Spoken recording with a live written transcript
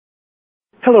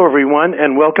Hello, everyone,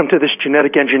 and welcome to this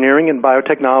Genetic Engineering and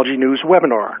Biotechnology News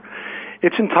webinar.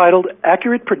 It's entitled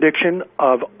Accurate Prediction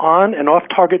of On- and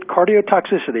Off-Target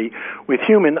Cardiotoxicity with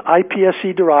Human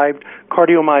iPSC-Derived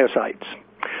Cardiomyocytes.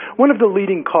 One of the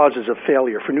leading causes of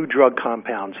failure for new drug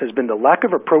compounds has been the lack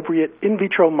of appropriate in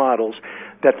vitro models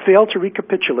that fail to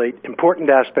recapitulate important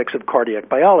aspects of cardiac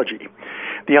biology.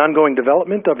 The ongoing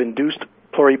development of induced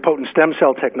pluripotent stem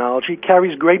cell technology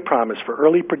carries great promise for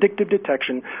early predictive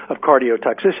detection of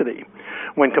cardiotoxicity.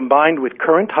 When combined with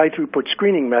current high-throughput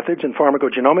screening methods in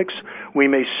pharmacogenomics, we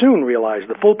may soon realize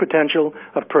the full potential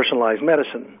of personalized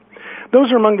medicine.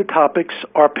 Those are among the topics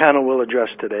our panel will address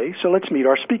today, so let's meet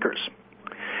our speakers.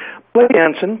 Blake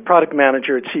Anson, product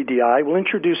manager at CDI, will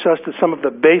introduce us to some of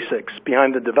the basics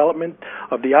behind the development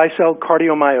of the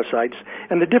iCell-cardiomyocytes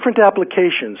and the different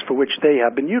applications for which they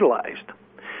have been utilized.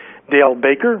 Dale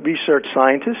Baker, research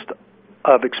scientist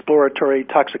of exploratory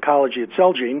toxicology at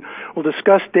Celgene, will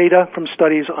discuss data from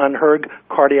studies on hERG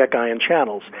cardiac ion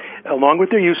channels, along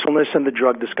with their usefulness in the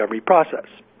drug discovery process.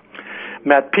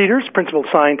 Matt Peters, principal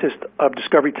scientist of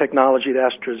discovery technology at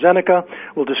AstraZeneca,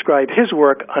 will describe his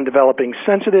work on developing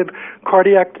sensitive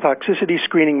cardiac toxicity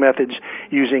screening methods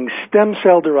using stem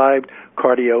cell-derived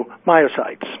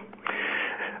cardiomyocytes.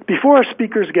 Before our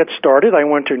speakers get started, I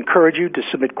want to encourage you to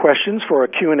submit questions for our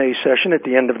Q&A session at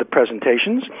the end of the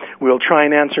presentations. We'll try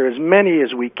and answer as many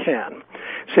as we can.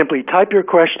 Simply type your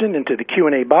question into the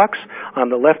Q&A box on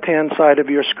the left-hand side of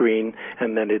your screen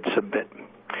and then hit submit.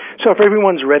 So if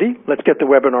everyone's ready, let's get the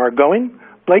webinar going.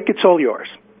 Blake, it's all yours.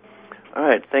 All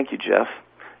right. Thank you, Jeff.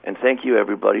 And thank you,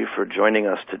 everybody, for joining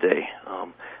us today.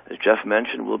 As Jeff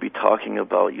mentioned, we'll be talking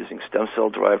about using stem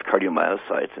cell-derived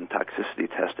cardiomyocytes in toxicity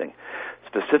testing,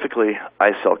 specifically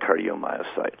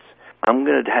iCell-cardiomyocytes. I'm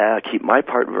going to keep my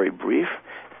part very brief,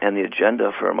 and the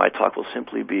agenda for my talk will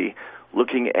simply be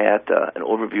looking at an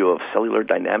overview of Cellular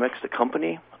Dynamics, the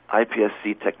company,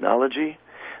 iPSC technology,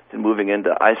 then moving into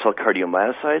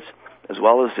iCell-cardiomyocytes, as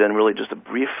well as then really just a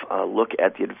brief look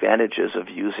at the advantages of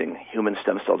using human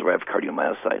stem cell-derived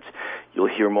cardiomyocytes. You'll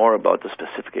hear more about the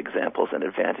specific examples and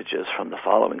advantages from the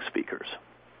following speakers.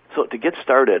 So to get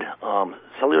started,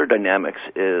 Cellular Dynamics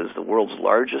is the world's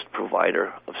largest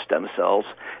provider of stem cells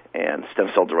and stem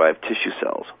cell-derived tissue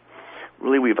cells.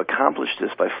 Really, we've accomplished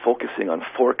this by focusing on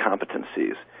four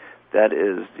competencies. That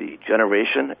is the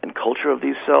generation and culture of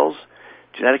these cells,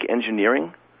 genetic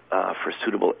engineering for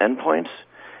suitable endpoints,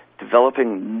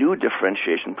 developing new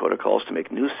differentiation protocols to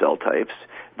make new cell types,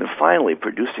 and then finally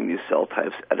producing these cell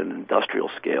types at an industrial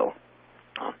scale.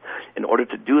 In order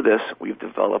to do this, we've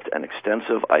developed an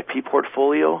extensive IP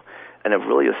portfolio and have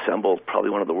really assembled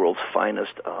probably one of the world's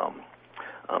finest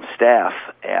staff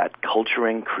at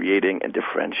culturing, creating, and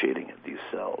differentiating these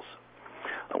cells.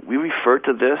 We refer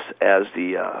to this as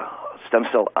the stem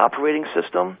cell operating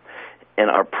system,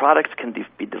 and our products can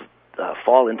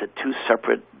fall into two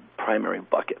separate primary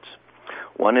buckets.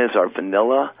 One is our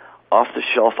vanilla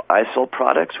off-the-shelf iCell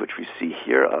products, which we see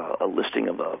here, a listing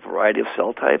of a variety of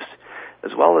cell types,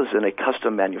 as well as in a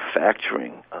custom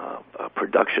manufacturing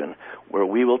production where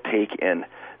we will take in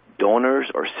donors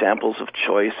or samples of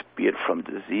choice, be it from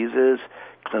diseases,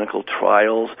 clinical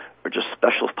trials, or just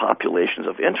special populations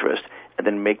of interest, and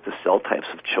then make the cell types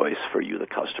of choice for you, the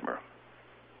customer.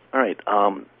 All right.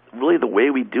 Really, the way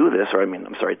we do this,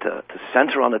 to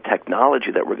center on the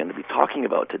technology that we're going to be talking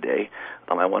about today,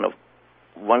 I want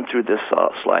to run through this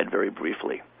slide very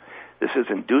briefly. This is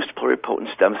induced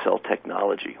pluripotent stem cell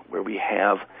technology, where we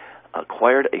have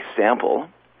acquired a sample.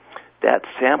 That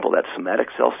somatic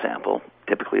cell sample,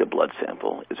 typically a blood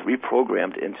sample, is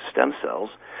reprogrammed into stem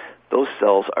cells. Those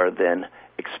cells are then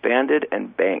expanded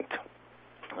and banked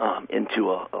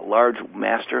into a large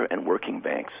master and working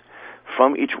banks.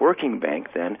 From each working bank,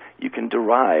 then, you can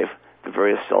derive the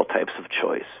various cell types of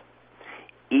choice.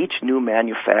 Each new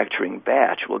manufacturing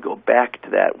batch will go back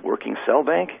to that working cell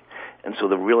bank, and so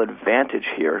the real advantage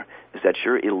here is that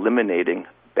you're eliminating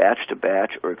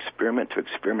batch-to-batch or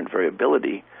experiment-to-experiment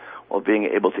variability while being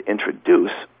able to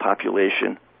introduce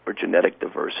population or genetic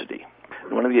diversity.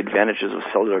 And one of the advantages of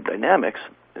Cellular Dynamics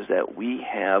is that we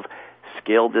have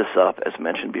scaled this up, as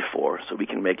mentioned before, so we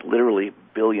can make literally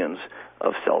billions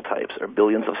of cell types or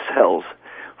billions of cells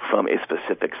from a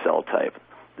specific cell type.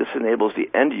 This enables the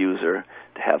end user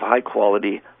to have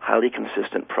high-quality, highly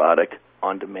consistent product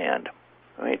on demand.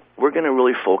 All right? We're going to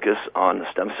really focus on the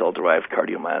stem cell-derived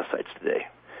cardiomyocytes today.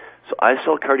 So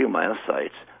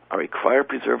iCell-cardiomyocytes are a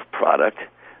cryopreserved product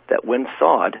that, when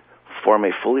thawed, form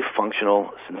a fully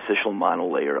functional syncytial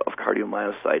monolayer of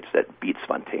cardiomyocytes that beat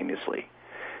spontaneously.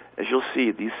 As you'll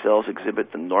see, these cells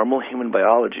exhibit the normal human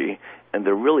biology, and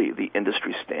they're really the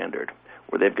industry standard.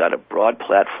 where they've got a broad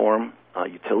platform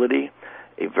utility,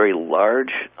 a very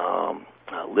large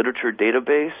literature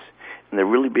database, and they're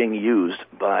really being used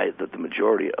by the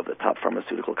majority of the top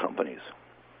pharmaceutical companies.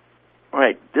 All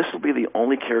right, this will be the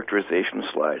only characterization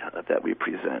slide that we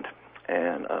present,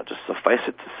 and just suffice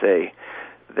it to say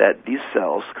that these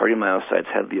cells, cardiomyocytes,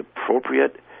 have the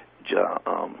appropriate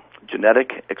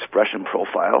genetic expression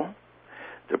profile.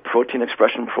 Their protein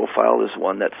expression profile is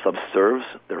one that subserves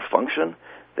their function.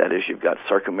 That is, you've got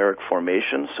sarcomeric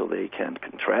formation so they can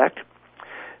contract.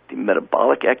 The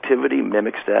metabolic activity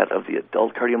mimics that of the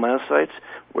adult cardiomyocytes,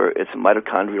 where it's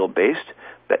mitochondrial-based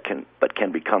but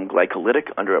can become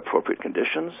glycolytic under appropriate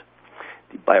conditions.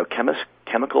 The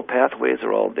biochemical pathways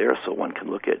are all there, so one can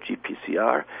look at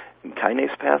GPCR and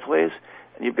kinase pathways,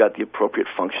 and you've got the appropriate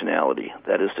functionality.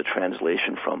 That is the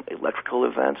translation from electrical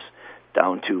events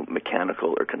down to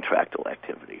mechanical or contractile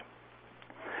activity.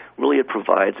 Really, it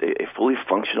provides a fully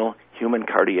functional human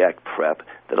cardiac prep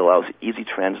that allows easy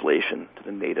translation to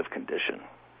the native condition.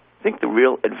 I think the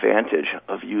real advantage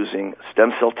of using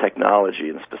stem cell technology,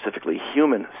 and specifically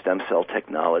human stem cell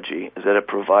technology, is that it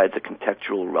provides a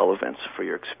contextual relevance for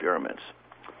your experiments.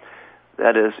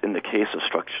 That is, in the case of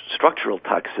structural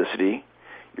toxicity,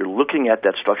 you're looking at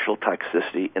that structural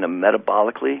toxicity in a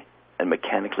metabolically and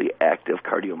mechanically active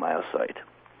cardiomyocyte.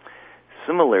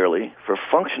 Similarly, for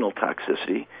functional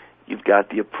toxicity, you've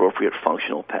got the appropriate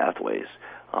functional pathways,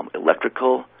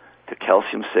 electrical to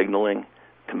calcium signaling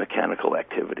to mechanical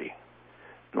activity.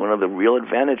 And one of the real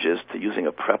advantages to using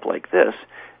a prep like this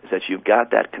is that you've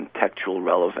got that contextual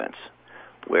relevance,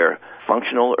 where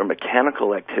functional or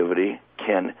mechanical activity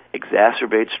can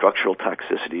exacerbate structural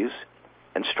toxicities,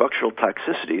 and structural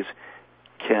toxicities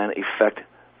can affect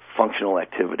functional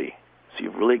activity. So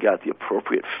you've really got the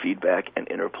appropriate feedback and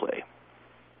interplay.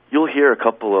 You'll hear a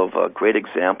couple of great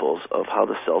examples of how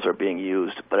the cells are being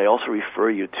used, but I also refer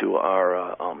you to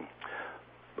our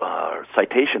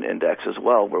citation index as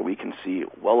well, where we can see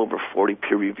well over 40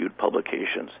 peer-reviewed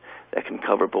publications that can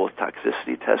cover both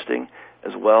toxicity testing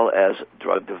as well as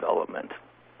drug development.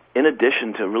 In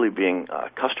addition to really being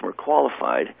customer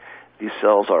qualified, these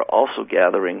cells are also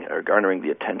garnering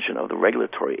the attention of the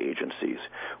regulatory agencies,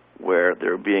 where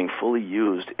they're being fully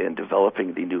used in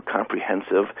developing the new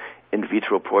comprehensive in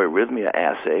vitro proarrhythmia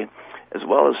assay, as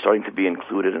well as starting to be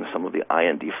included in some of the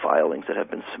IND filings that have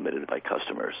been submitted by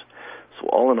customers. So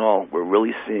all in all, we're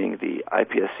really seeing the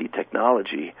iPSC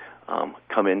technology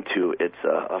come into its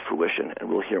fruition, and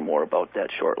we'll hear more about that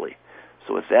shortly.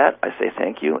 So with that, I say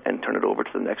thank you and turn it over to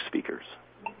the next speakers.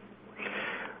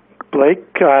 Blake,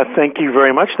 thank you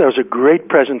very much. That was a great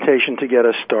presentation to get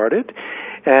us started.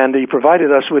 And you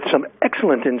provided us with some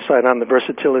excellent insight on the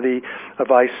versatility of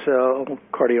cell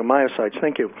cardiomyocytes.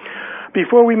 Thank you.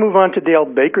 Before we move on to Dale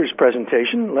Baker's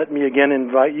presentation, let me again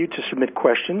invite you to submit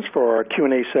questions for our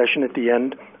Q&A session at the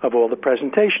end of all the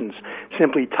presentations.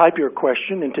 Simply type your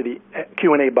question into the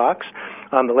Q&A box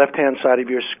on the left-hand side of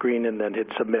your screen and then hit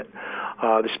submit.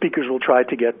 The speakers will try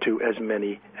to get to as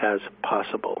many as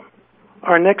possible.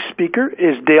 Our next speaker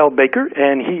is Dale Baker,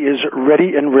 and he is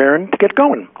ready and raring to get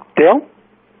going. Dale?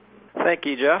 Thank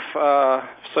you, Jeff.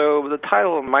 So the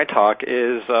title of my talk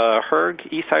is HERG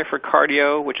eCypher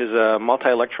Cardio, which is a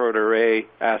multi-electrode array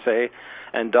assay,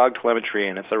 and dog telemetry,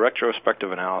 and it's a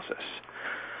retrospective analysis.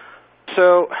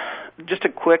 So just a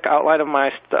quick outline of my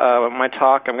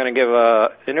talk. I'm going to give an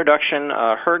introduction,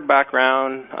 HERG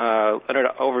background,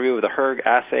 overview of the HERG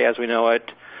assay as we know it,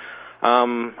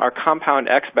 our compound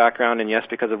X background, and yes,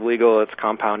 because of legal, it's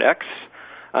compound X.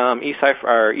 Our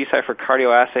eCypher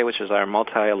cardio assay, which is our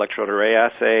multi-electrode array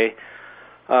assay,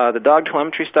 the dog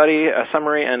telemetry study, a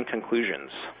summary, and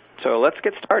conclusions. So let's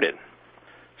get started.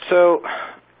 So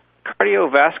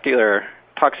cardiovascular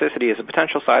toxicity is a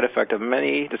potential side effect of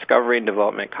many discovery and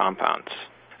development compounds.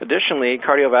 Additionally,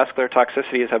 cardiovascular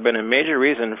toxicities have been a major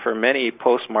reason for many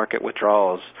post-market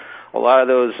withdrawals. A lot of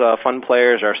those fun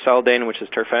players are Celgene, which is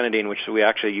terfenadine, which we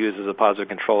actually use as a positive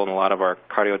control in a lot of our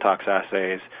cardiotox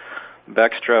assays,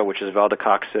 Bextra, which is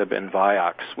valdecoxib, and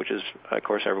Vioxx, which is, of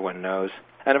course, everyone knows.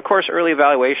 And, of course, early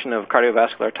evaluation of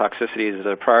cardiovascular toxicities is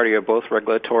a priority of both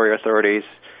regulatory authorities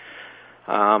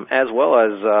as well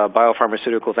as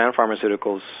biopharmaceuticals and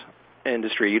pharmaceuticals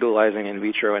industry utilizing in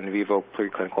vitro and in vivo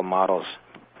preclinical models.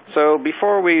 So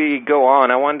before we go on,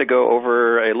 I wanted to go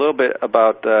over a little bit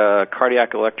about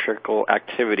cardiac electrical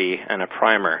activity and a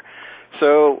primer.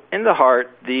 So in the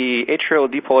heart, the atrial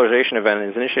depolarization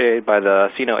event is initiated by the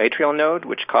sinoatrial node,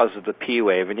 which causes the P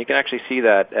wave, and you can actually see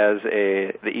that as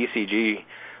the ECG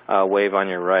wave on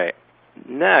your right.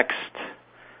 Next,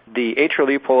 the atrial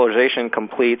depolarization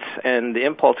completes, and the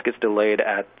impulse gets delayed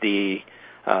at the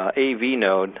AV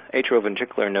node,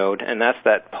 atrioventricular node, and that's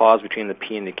that pause between the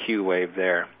P and the Q wave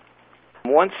there.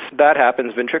 Once that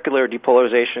happens, ventricular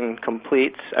depolarization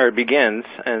begins,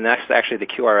 and that's actually the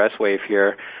QRS wave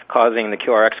here, causing the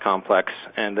QRX complex,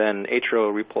 and then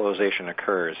atrial repolarization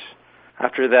occurs.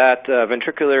 After that,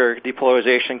 ventricular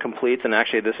depolarization completes, and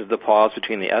actually this is the pause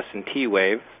between the S and T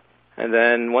wave. And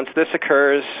then once this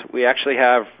occurs, we actually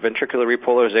have ventricular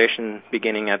repolarization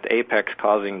beginning at the apex,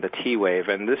 causing the T wave.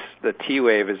 And the T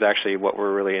wave is actually what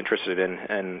we're really interested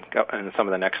in some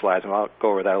of the next slides, and I'll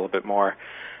go over that a little bit more.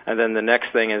 And then the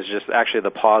next thing is just actually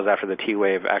the pause after the T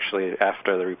wave, actually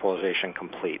after the repolarization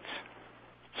completes.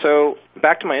 So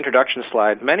back to my introduction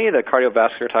slide, many of the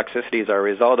cardiovascular toxicities are a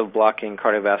result of blocking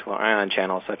cardiovascular ion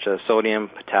channels such as sodium,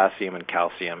 potassium, and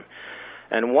calcium.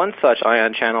 And one such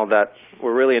ion channel that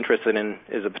we're really interested in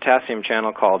is a potassium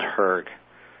channel called hERG.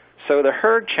 So the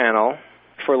hERG channel,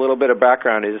 for a little bit of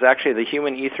background, is actually the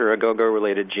human ether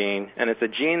agogo-related gene, and it's a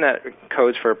gene that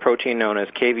codes for a protein known as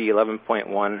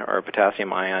Kv11.1, or a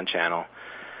potassium ion channel.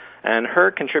 And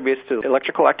hERG contributes to the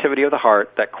electrical activity of the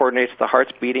heart that coordinates the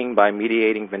heart's beating by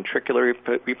mediating ventricular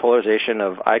repolarization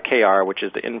of IKR, which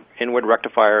is the inward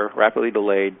rectifier, rapidly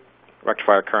delayed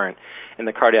rectifier current, in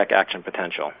the cardiac action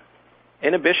potential.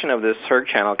 Inhibition of this hERG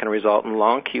channel can result in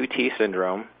long QT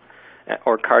syndrome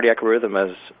or cardiac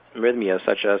arrhythmias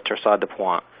such as torsade de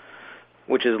pointe,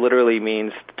 which literally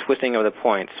means twisting of the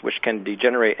points, which can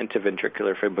degenerate into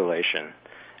ventricular fibrillation.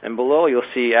 And below you'll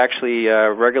see actually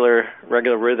regular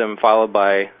rhythm followed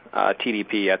by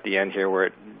TDP at the end here, where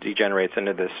it degenerates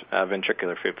into this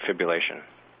ventricular fibrillation.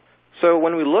 So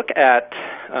when we look at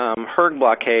hERG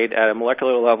blockade at a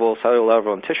molecular level, cellular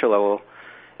level, and tissue level,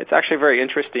 it's actually very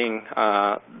interesting,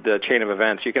 the chain of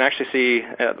events. You can actually see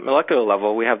at the molecular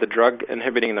level, we have the drug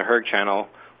inhibiting the hERG channel.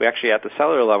 We actually, at the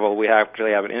cellular level, we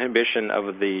actually have an inhibition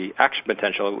of the action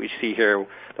potential. We see here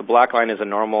the black line is a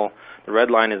normal. The red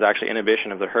line is actually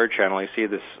inhibition of the hERG channel. You see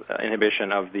this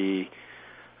inhibition of the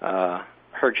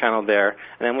hERG channel there.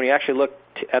 And then when you actually look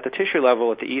at the tissue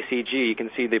level at the ECG, you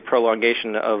can see the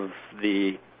prolongation of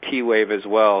the T wave as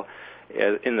well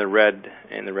in the red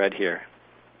here.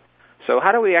 So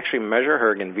how do we actually measure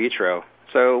hERG in vitro?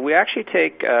 So we actually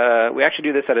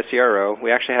do this at a CRO.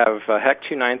 We actually have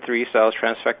HEC293 cells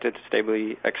transfected to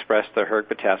stably express the hERG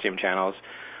potassium channels.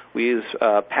 We use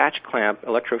patch clamp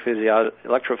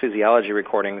electrophysiology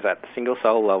recordings at the single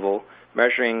cell level,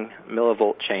 measuring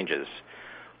millivolt changes.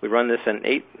 We run this in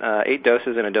eight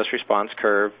doses in a dose response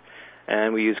curve,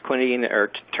 and we use quinidine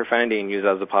or terfenadine used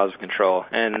as a positive control.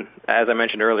 And as I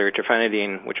mentioned earlier,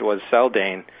 terfenadine, which was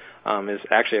Celgene, is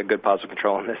actually a good positive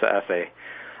control in this assay.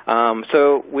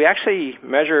 So we actually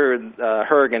measure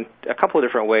hERG in a couple of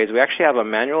different ways. We actually have a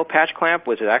manual patch clamp,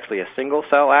 which is actually a single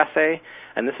cell assay,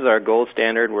 and this is our gold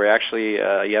standard, where actually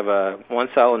you have one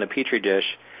cell in a petri dish.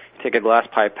 You take a glass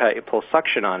pipette, you pull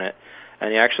suction on it,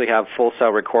 and you actually have full cell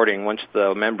recording. Once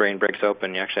the membrane breaks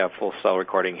open, you actually have full cell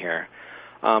recording here.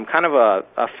 Kind of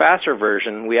a faster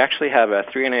version, we actually have a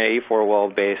 384 well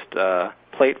based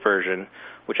plate version,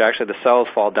 which actually the cells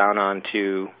fall down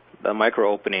onto the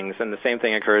micro openings, and the same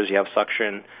thing occurs. You have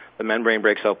suction, the membrane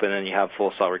breaks open, and you have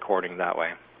full cell recording that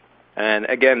way. And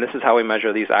again, this is how we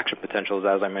measure these action potentials,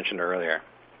 as I mentioned earlier.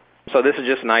 So this is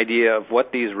just an idea of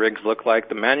what these rigs look like.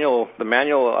 The manual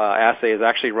assay is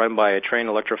actually run by a trained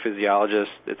electrophysiologist.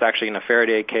 It's actually in a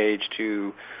Faraday cage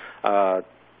to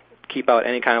keep out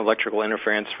any kind of electrical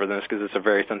interference for this, because it's a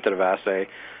very sensitive assay.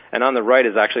 And on the right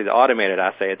is actually the automated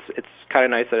assay. It's kind of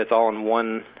nice that it's all in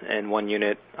one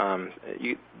unit.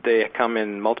 They come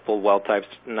in multiple well types,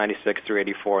 96 through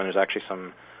 84, and there's actually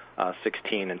some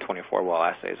 16 and 24 well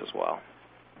assays as well.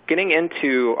 Getting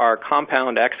into our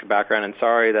compound X background, and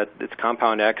sorry that it's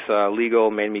compound X, legal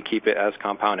made me keep it as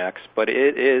compound X, but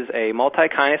it is a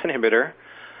multi-kinase inhibitor.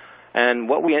 And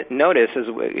what we noticed is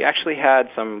we actually had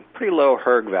some pretty low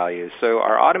hERG values. So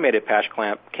our automated patch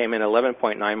clamp came in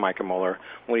 11.9 micromolar.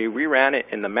 When we reran it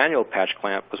in the manual patch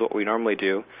clamp, was what we normally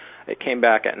do, it came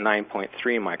back at 9.3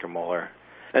 micromolar.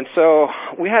 And so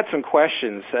we had some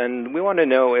questions, and we wanted to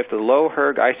know if the low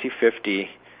hERG IC50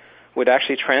 would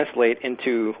actually translate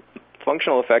into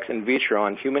functional effects in vitro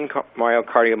on human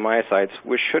cardiomyocytes,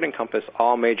 which should encompass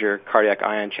all major cardiac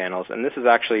ion channels. And this is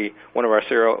actually one of our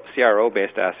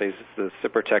CRO-based assays. It's the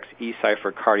Cypertex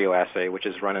eCypher cardio assay, which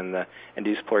is run in the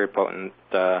Induced pluripotent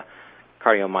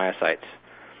cardiomyocytes.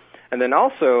 And then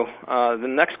also, the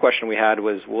next question we had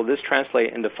was, will this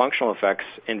translate into functional effects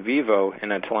in vivo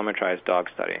in a telemetrized dog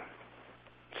study?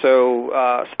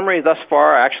 So summary thus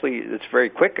far, actually, it's very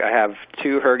quick. I have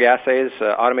two hERG assays,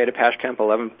 automated patch clamp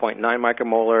 11.9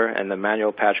 micromolar and the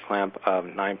manual patch clamp of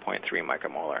 9.3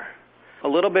 micromolar. A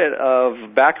little bit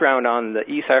of background on the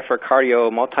eCypher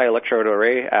Cardio multi-electrode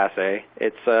array assay.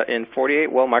 It's in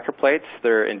 48 well microplates.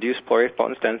 They're induced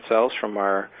pluripotent stem cells from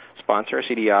our sponsor,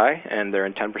 CDI, and they're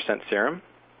in 10% serum.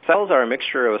 Cells are a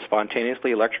mixture of spontaneously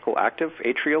electrical active,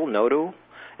 atrial, nodal,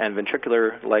 and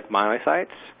ventricular-like myocytes.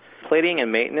 Plating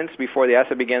and maintenance before the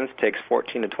assay begins takes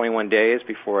 14 to 21 days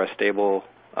before a stable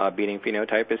beating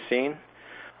phenotype is seen.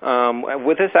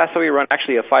 With this assay, we run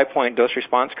actually a 5-point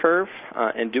dose-response curve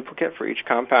in duplicate for each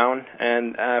compound.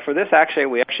 And for this assay,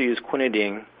 we actually use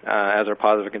quinidine as our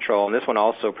positive control, and this one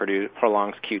also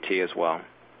prolongs QT as well.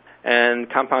 And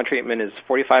compound treatment is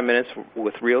 45 minutes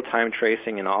with real-time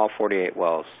tracing in all 48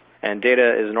 wells. And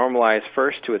data is normalized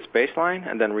first to its baseline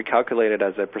and then recalculated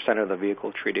as a percent of the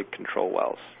vehicle-treated control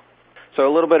wells. So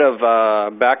a little bit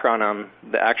of background on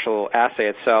the actual assay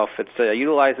itself. It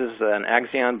utilizes an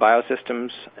Axion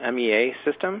Biosystems MEA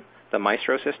system, the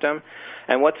Maestro system.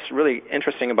 And what's really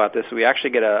interesting about this, we actually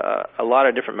get a lot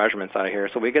of different measurements out of here.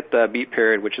 So we get the beat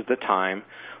period, which is the time.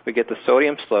 We get the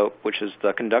sodium slope, which is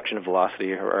the conduction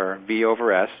velocity, or V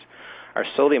over S. Our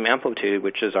sodium amplitude,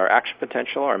 which is our action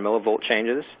potential, our millivolt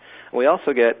changes. We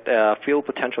also get field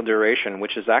potential duration,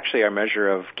 which is actually our measure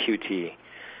of QT.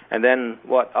 And then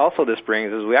what also this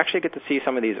brings is we actually get to see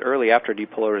some of these early after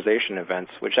depolarization events,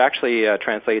 which actually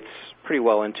translates pretty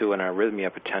well into an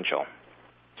arrhythmia potential.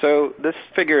 So this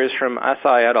figure is from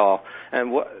SI et al.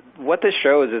 And what this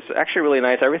shows is actually really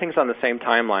nice. Everything's on the same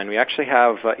timeline. We actually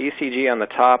have ECG on the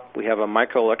top. We have a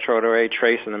microelectrode array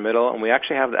trace in the middle, and we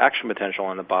actually have the action potential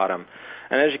on the bottom.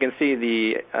 And as you can see,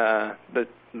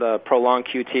 the prolonged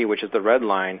QT, which is the red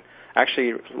line,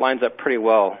 actually lines up pretty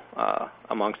well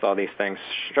amongst all these things,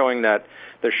 showing that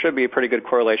there should be a pretty good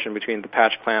correlation between the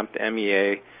patch clamp, the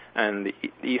MEA, and the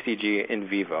ECG in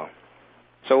vivo.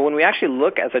 So when we actually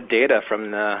look at the data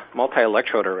from the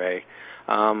multi-electrode array,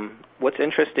 what's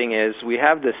interesting is we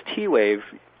have this T wave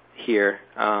here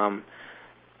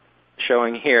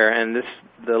showing here, and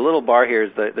the little bar here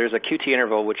is there's a QT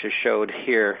interval which is showed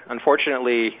here.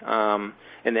 Unfortunately,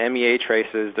 in the MEA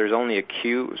traces, there's only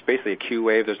it's basically a Q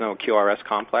wave. There's no QRS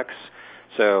complex.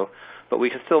 But we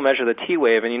can still measure the T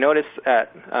wave, and you notice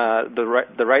at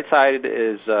the right side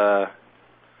is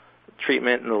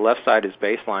treatment and the left side is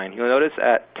baseline. You'll notice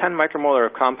at 10 micromolar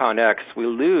of compound X, we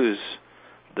lose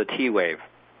the T wave.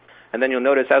 And then you'll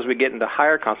notice as we get into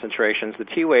higher concentrations, the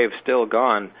T wave is still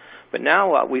gone. But now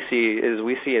what we see is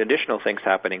additional things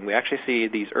happening. We actually see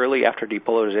these early after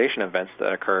depolarization events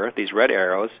that occur, these red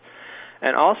arrows.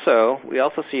 And we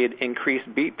also see an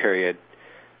increased beat period.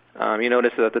 You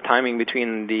notice that the timing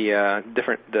between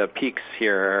the peaks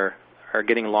here are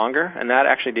getting longer, and that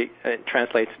actually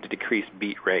translates to decreased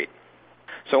beat rate.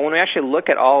 So when we actually look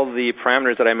at all the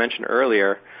parameters that I mentioned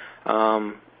earlier,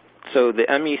 so the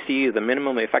MEC, the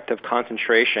minimum effective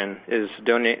concentration, is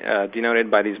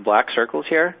denoted by these black circles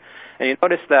here. And you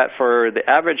notice that for the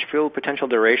average field potential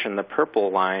duration, the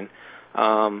purple line,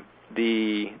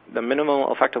 the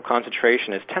minimum effective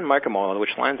concentration is 10 micromolar,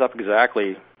 which lines up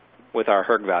exactly with our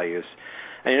Hg values.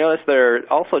 And you notice there are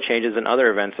also changes in other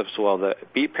events as well. The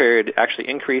beat period actually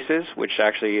increases, which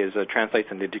actually translates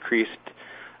into decreased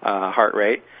heart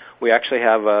rate. We actually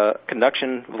have a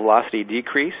conduction velocity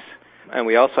decrease, and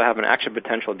we also have an action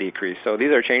potential decrease. So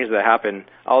these are changes that happen,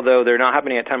 although they're not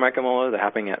happening at 10 micromolar, they're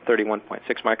happening at 31.6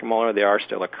 micromolar, they are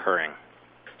still occurring.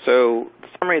 So the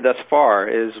summary thus far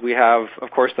is we have,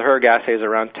 of course, the Hg assays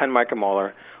around 10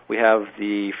 micromolar. We have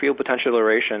the field potential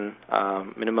duration,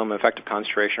 minimum effective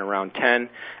concentration around 10,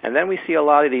 and then we see a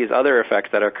lot of these other effects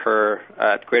that occur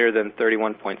at greater than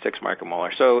 31.6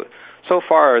 micromolar. So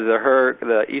far,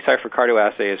 the eCypher cardio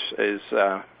assay is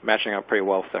matching up pretty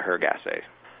well with the Hg assay.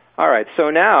 All right, so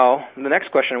now the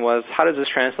next question was, how does this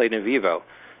translate in vivo?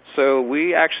 So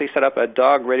we actually set up a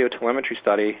dog radiotelemetry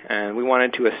study, and we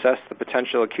wanted to assess the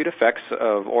potential acute effects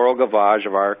of oral gavage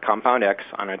of our compound X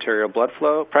on arterial blood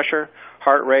flow, pressure,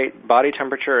 heart rate, body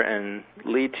temperature, and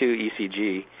lead to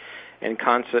ECG in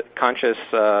conscious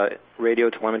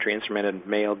radiotelemetry instrumented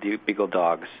male beagle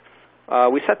dogs.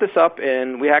 We set this up,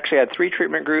 and we actually had 3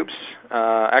 treatment groups,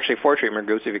 actually 4 treatment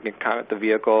groups if you can count the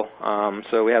vehicle.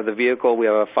 So we have the vehicle, we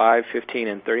have a 5, 15,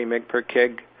 and 30 mg per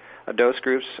kg dose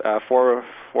groups, 4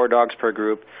 dogs per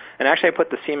group. And actually I put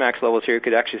the Cmax levels here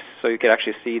so you could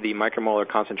actually see the micromolar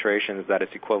concentrations that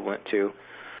it's equivalent to.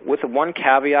 With one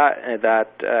caveat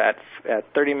that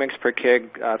at 30 mg per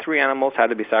kg, 3 animals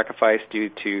had to be sacrificed due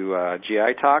to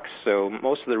GI tox. So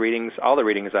most of the readings, all the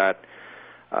readings at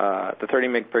the 30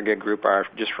 mg per kg group are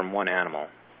just from one animal.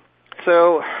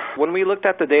 So when we looked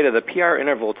at the data, the PR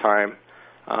interval time,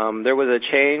 there was a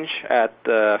change at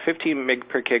the 15 mg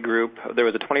per kg group. There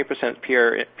was a 20%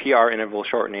 PR interval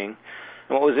shortening.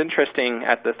 And what was interesting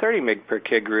at the 30 mg per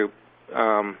kg group,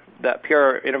 that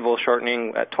PR interval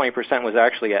shortening at 20% was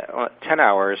actually at 10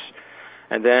 hours,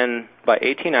 and then by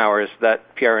 18 hours,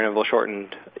 that PR interval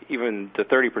shortened even to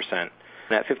 30%. And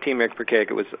at 15 mg per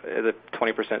kg, the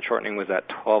 20% shortening was at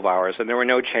 12 hours, and there were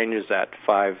no changes at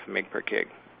 5 mg per kg.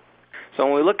 So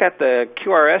when we look at the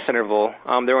QRS interval,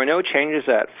 there were no changes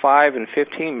at 5 and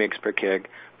 15 mg per kg,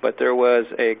 but there was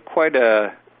quite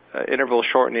a interval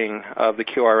shortening of the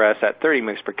QRS at 30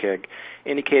 mg per kg,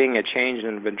 indicating a change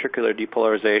in ventricular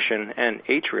depolarization and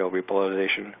atrial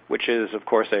repolarization, which is, of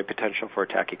course, a potential for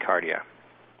tachycardia.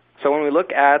 So when we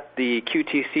look at the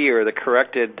QTC, or the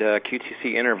corrected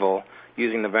QTC interval,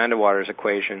 using the van der Waals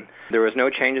equation, there was no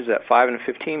changes at 5 and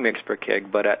 15 mg per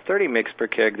kg, but at 30 mg per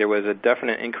kg, there was a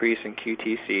definite increase in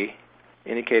QTC,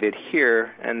 indicated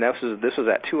here, and this was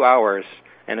at 2 hours.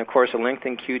 And of course, a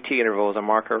lengthened QT interval is a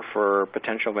marker for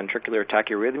potential ventricular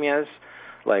tachyarrhythmias,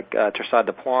 like torsade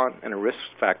de pointes, and a risk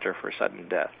factor for sudden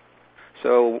death.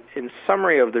 So in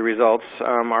summary of the results,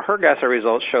 our HERG assay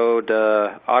results showed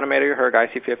automated HERG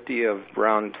IC50 of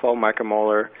around 12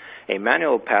 micromolar, a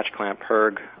manual patch clamp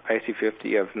HERG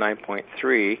IC50 of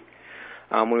 9.3.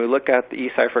 When we look at the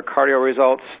eCipher cardio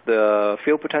results, the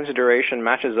field potential duration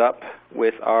matches up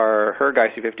with our HERG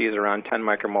IC50s around 10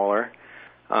 micromolar.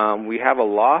 We have a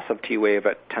loss of T-wave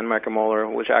at 10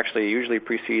 micromolar, which actually usually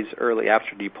precedes early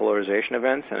after depolarization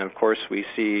events. And of course, we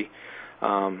see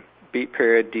beat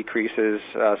period decreases,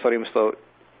 sodium slope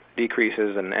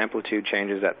decreases, and amplitude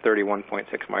changes at 31.6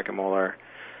 micromolar.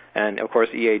 And of course,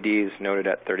 EAD is noted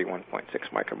at 31.6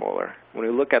 micromolar. When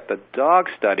we look at the dog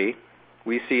study,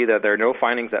 we see that there are no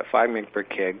findings at 5 mg per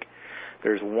kg.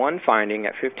 There's one finding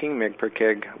at 15 mg per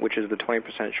kg, which is the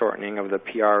 20% shortening of the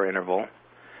PR interval.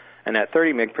 And at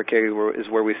 30 mg per kg is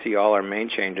where we see all our main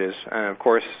changes. And of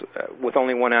course, with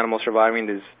only one animal surviving,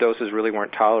 these doses really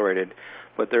weren't tolerated.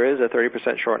 But there is a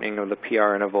 30% shortening of the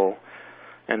PR interval,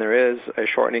 and there is a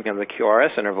shortening of the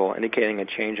QRS interval, indicating a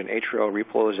change in atrial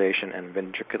repolarization and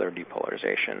ventricular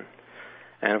depolarization.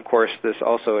 And of course, this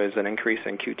also is an increase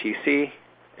in QTC,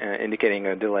 indicating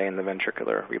a delay in the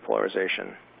ventricular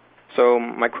repolarization. So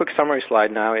my quick summary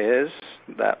slide now is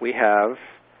that we have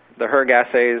the HERG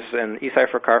assays and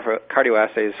eCipher cardio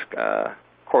assays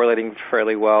correlating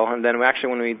fairly well. And then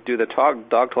when we do the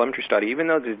dog telemetry study, even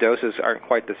though the doses aren't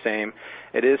quite the same,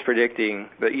 it is predicting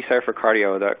the eCipher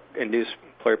cardio, the induced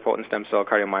pluripotent stem cell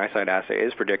cardiomyocyte assay,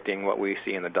 is predicting what we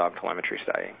see in the dog telemetry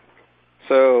study.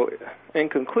 So in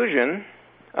conclusion,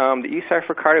 the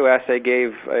eCipher cardio assay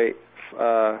gave a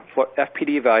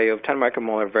FPD value of 10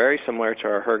 micromolar, very similar to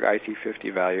our HERG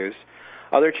IC50 values.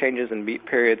 Other changes in beat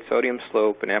period, sodium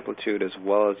slope, and amplitude, as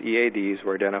well as EADs,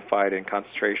 were identified in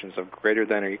concentrations of greater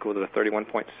than or equal to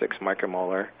 31.6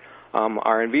 micromolar.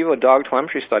 Our in vivo dog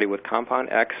telemetry study with compound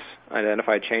X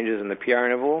identified changes in the PR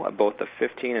interval of both the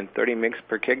 15 and 30 mg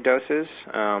per kg doses.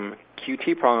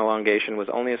 QT prolongation was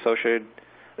only associated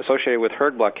with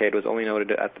HERG blockade was only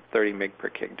noted at the 30 mg per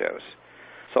kg dose.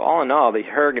 So all in all, the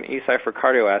HERG and eCipher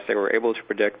cardio assay were able to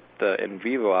predict the in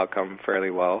vivo outcome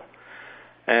fairly well.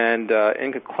 And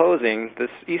in closing,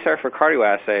 this eCipher cardio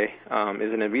assay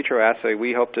is an in vitro assay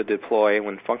we hope to deploy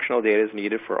when functional data is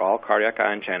needed for all cardiac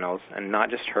ion channels and not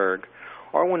just HERG,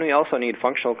 or when we also need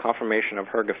functional confirmation of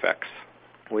HERG effects.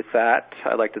 With that,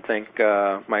 I'd like to thank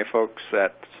my folks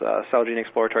at Celgene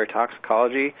Exploratory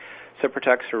Toxicology,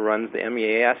 Ciprotex, who runs the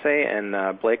MEA assay,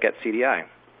 and Blake at CDI.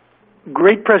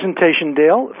 Great presentation,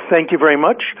 Dale. Thank you very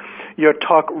much. Your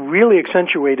talk really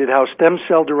accentuated how stem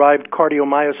cell-derived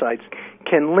cardiomyocytes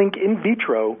can link in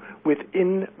vitro with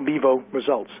in vivo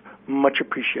results. Much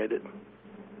appreciated.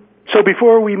 So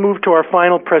before we move to our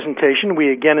final presentation,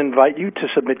 we again invite you to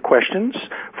submit questions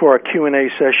for our Q&A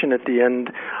session at the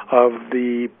end of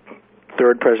the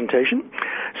third presentation.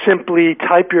 Simply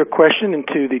type your question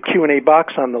into the Q&A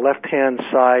box on the left-hand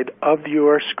side of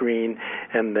your screen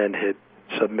and then hit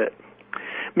submit.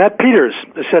 Matt Peters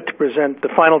is set to present the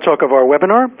final talk of our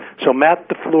webinar. So Matt,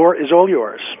 the floor is all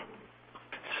yours.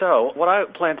 So what I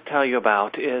plan to tell you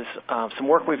about is some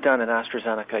work we've done in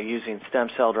AstraZeneca using stem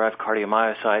cell-derived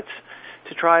cardiomyocytes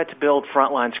to try to build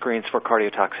frontline screens for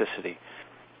cardiotoxicity.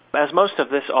 As most of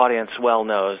this audience well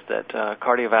knows, that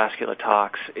cardiovascular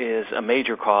tox is a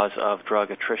major cause of drug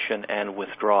attrition and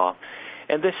withdrawal.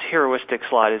 And this heuristic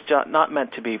slide is not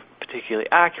meant to be particularly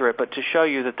accurate, but to show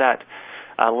you that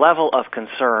level of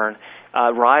concern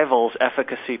rivals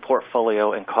efficacy,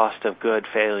 portfolio, and cost of good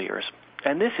failures.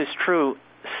 And this is true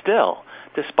still,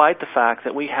 despite the fact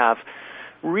that we have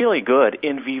really good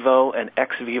in vivo and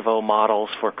ex vivo models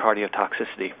for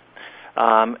cardiotoxicity.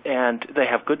 And they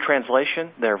have good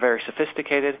translation, they're very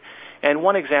sophisticated, And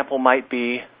one example might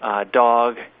be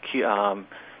dog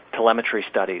telemetry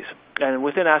studies. And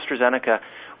within AstraZeneca,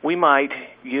 we might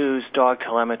use dog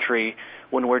telemetry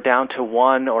when we're down to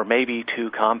 1 or maybe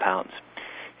 2 compounds.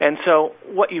 And so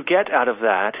what you get out of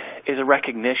that is a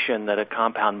recognition that a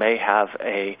compound may have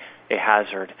a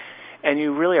hazard. And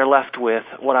you really are left with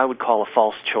what I would call a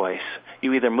false choice.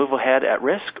 You either move ahead at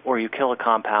risk or you kill a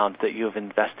compound that you have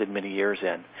invested many years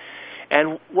in.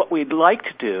 And what we'd like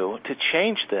to do to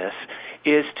change this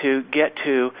is to get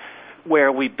to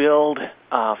where we build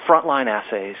frontline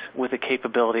assays with the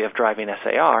capability of driving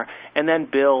SAR and then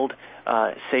build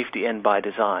safety in by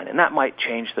design. And that might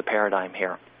change the paradigm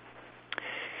here.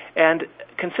 And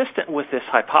consistent with this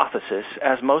hypothesis,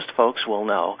 as most folks will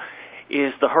know,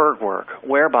 is the hERG work,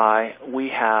 whereby we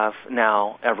have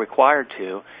now required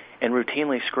to and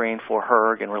routinely screen for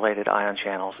hERG and related ion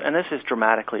channels. And this has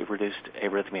dramatically reduced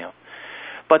arrhythmia.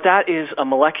 But that is a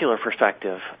molecular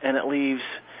perspective, and it leaves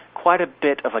quite a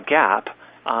bit of a gap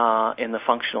in the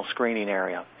functional screening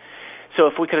area. So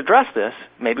if we could address this,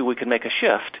 maybe we could make a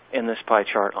shift in this pie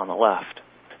chart on the left.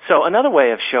 So another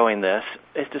way of showing this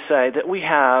is to say that we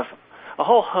have a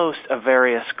whole host of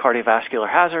various cardiovascular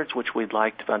hazards which we'd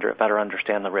like to better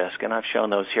understand the risk, and I've shown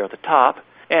those here at the top.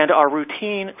 And our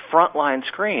routine frontline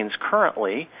screens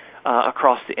currently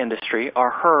across the industry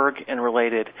are hERG and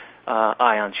related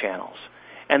ion channels.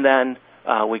 And then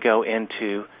we go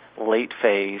into late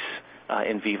phase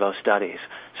in vivo studies.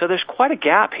 So there's quite a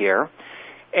gap here,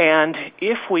 and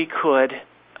if we could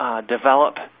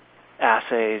develop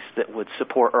assays that would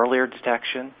support earlier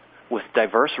detection with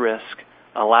diverse risk,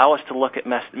 allow us to look at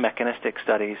mechanistic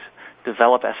studies,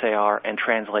 develop SAR, and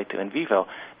translate to in vivo,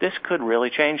 this could really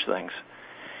change things.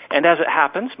 And as it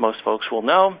happens, most folks will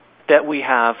know that we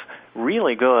have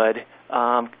really good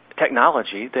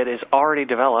technology that is already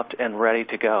developed and ready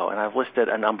to go. And I've listed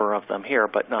a number of them here,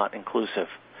 but not inclusive.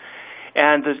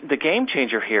 And the game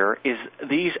changer here is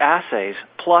these assays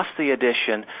plus the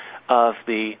addition of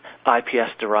the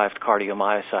iPS-derived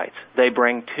cardiomyocytes. They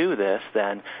bring to this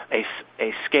then a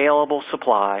scalable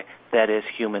supply that is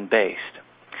human-based.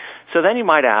 So then you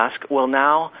might ask, well,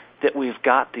 now that we've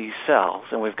got these cells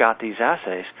and we've got these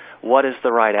assays, what is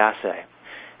the right assay?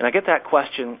 And I get that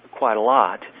question quite a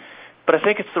lot, but I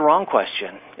think it's the wrong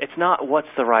question. It's not what's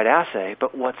the right assay,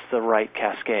 but what's the right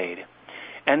cascade.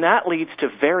 And that leads to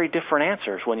very different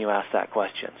answers when you ask that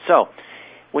question. So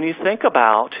when you think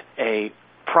about a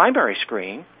primary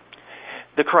screen,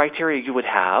 the criteria you would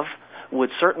have would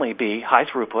certainly be high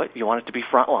throughput. You want it to be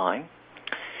frontline.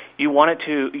 You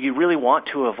really want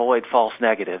to avoid false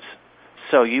negatives.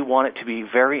 So you want it to be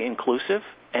very inclusive,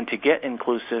 and to get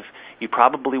inclusive, you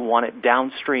probably want it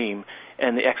downstream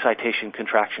in the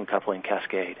excitation-contraction coupling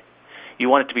cascade. You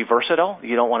want it to be versatile.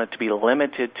 You don't want it to be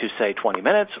limited to, say, 20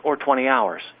 minutes or 20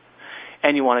 hours.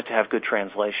 And you want it to have good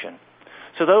translation.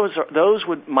 So those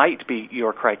might be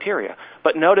your criteria.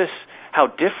 But notice how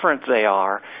different they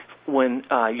are when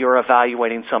you're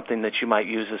evaluating something that you might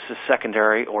use as a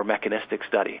secondary or mechanistic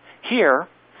study. Here,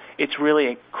 it's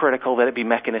really critical that it be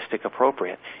mechanistic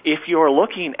appropriate. If you're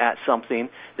looking at something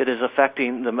that is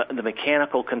affecting the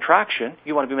mechanical contraction,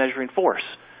 you want to be measuring force,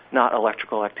 not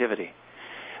electrical activity.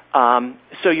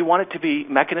 So you want it to be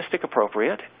mechanistic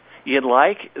appropriate. You'd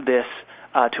like this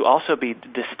to also be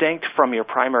distinct from your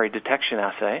primary detection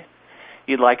assay.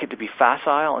 You'd like it to be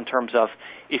facile in terms of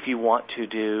if you want to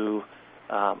do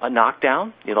a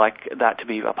knockdown, you'd like that to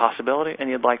be a possibility, and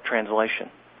you'd like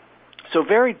translation. So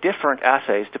very different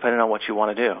assays depending on what you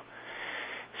want to do.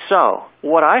 So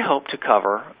what I hope to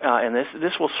cover, and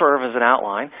this will serve as an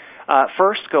outline,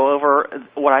 first go over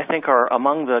what I think are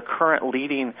among the current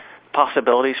leading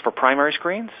possibilities for primary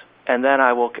screens, and then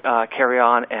I will carry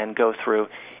on and go through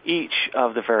each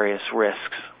of the various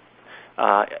risks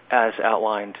as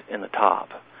outlined in the top.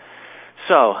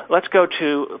 So let's go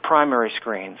to primary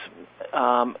screens.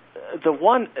 The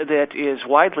one that is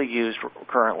widely used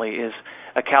currently is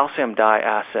a calcium dye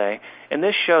assay, and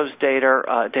this shows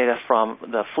data from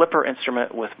the Flipper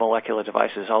instrument with molecular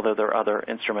devices, although there are other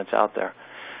instruments out there.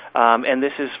 And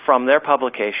this is from their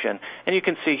publication. And you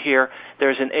can see here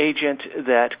there's an agent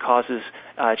that causes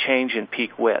change in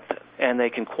peak width, and they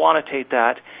can quantitate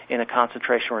that in a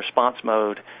concentration response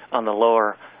mode on the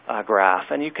lower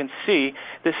graph. And you can see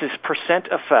this is percent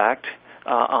effect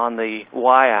on the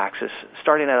y-axis,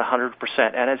 starting at 100%.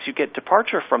 And as you get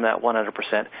departure from that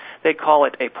 100%, they call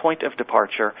it a point of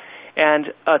departure,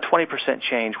 and a 20%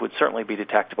 change would certainly be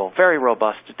detectable. Very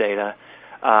robust data,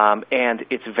 and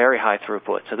it's very high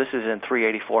throughput. So this is in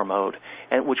 384 mode,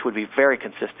 and which would be very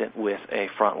consistent with a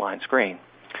frontline screen.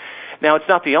 Now, it's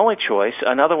not the only choice.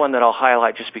 Another one that I'll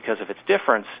highlight just because of its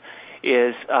difference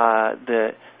is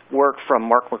the work from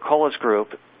Mark McCullough's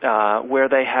group, where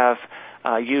they have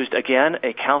used, again,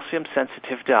 a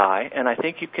calcium-sensitive dye, and I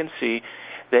think you can see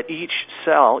that each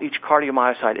cell, each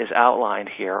cardiomyocyte is outlined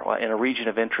here in a region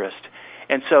of interest.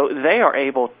 And so they are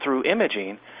able, through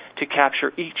imaging, to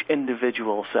capture each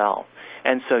individual cell.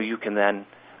 And so you can then,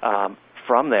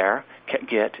 from there,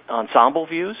 get ensemble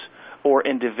views or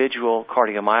individual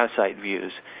cardiomyocyte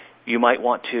views. You might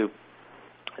want to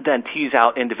then tease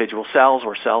out individual cells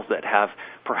or cells that have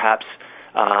perhaps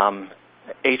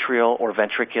atrial or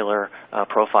ventricular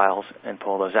profiles and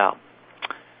pull those out.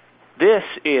 This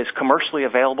is commercially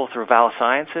available through Valla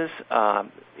Sciences,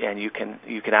 and you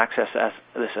can access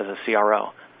this as a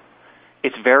CRO.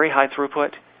 It's very high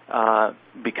throughput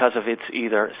because of its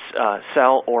either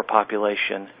cell or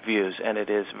population views, and it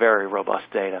is very robust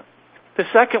data. The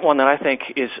second one that I think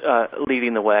is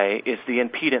leading the way is the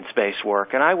impedance-based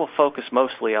work, and I will focus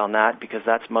mostly on that because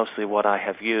that's mostly what I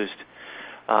have used.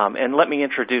 And let me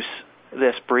introduce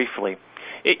this briefly.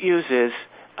 It uses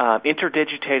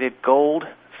interdigitated gold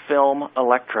film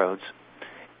electrodes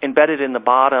embedded in the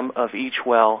bottom of each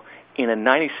well in a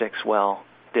 96-well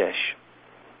dish.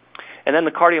 And then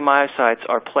the cardiomyocytes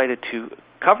are plated to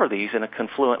cover these in a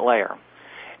confluent layer,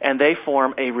 and they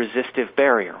form a resistive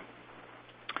barrier.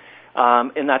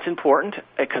 And that's important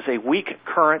because a weak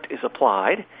current is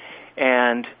applied,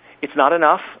 and it's not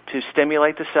enough to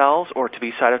stimulate the cells or to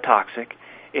be cytotoxic.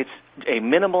 It's a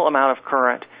minimal amount of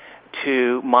current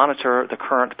to monitor the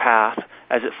current path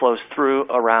as it flows through,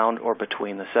 around, or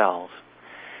between the cells.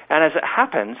 And as it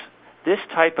happens, this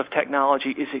type of technology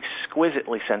is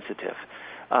exquisitely sensitive,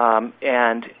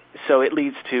 and so it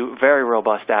leads to very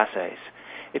robust assays.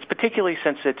 It's particularly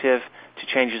sensitive to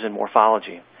changes in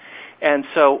morphology. And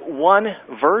so one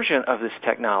version of this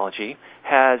technology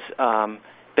has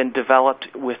been developed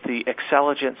with the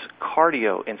Celgene's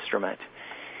cardio instrument.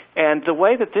 And the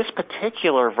way that this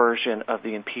particular version of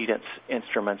the impedance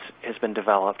instruments has been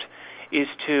developed is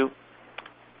to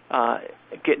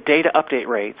get data update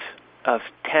rates of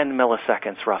 10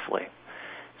 milliseconds roughly.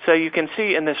 So you can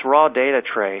see in this raw data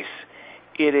trace,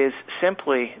 it is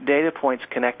simply data points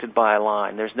connected by a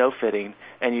line. There's no fitting,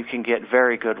 and you can get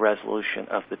very good resolution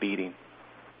of the beating.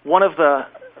 One of the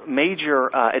major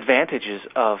advantages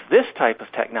of this type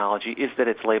of technology is that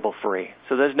it's label-free.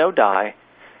 So there's no dye,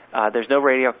 there's no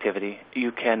radioactivity.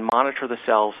 You can monitor the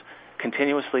cells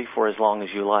continuously for as long as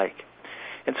you like.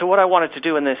 And so what I wanted to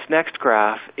do in this next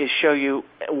graph is show you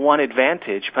one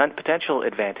advantage, potential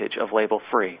advantage of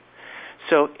label-free.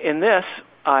 So in this,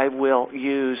 I will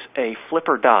use a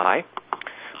flipper dye,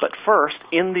 but first,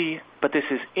 this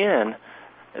is in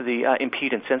the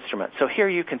impedance instrument. So here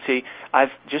you can see,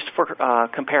 just for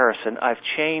comparison, I've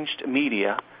changed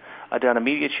media. I've done a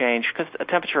media change because a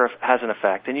temperature has an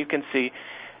effect, and you can see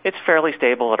it's fairly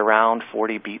stable at around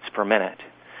 40 beats per minute.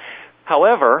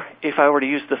 However, if I were to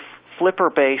use the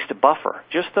flipper-based buffer,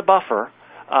 just the buffer,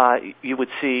 you would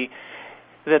see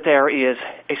that there is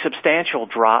a substantial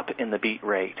drop in the beat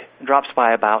rate. It drops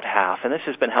by about half, and this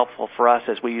has been helpful for us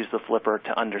as we use the flipper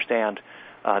to understand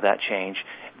that change,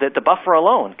 that the buffer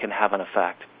alone can have an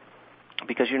effect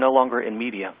because you're no longer in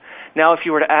media. Now, if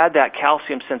you were to add that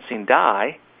calcium-sensing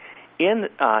dye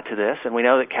to this, and we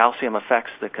know that calcium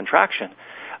affects the contraction,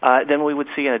 then we would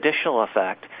see an additional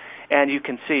effect, and you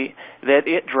can see that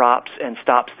it drops and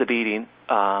stops the beating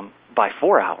by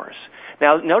 4 hours.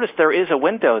 Now, notice there is a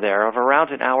window there of around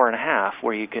an hour and a half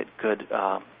where you get good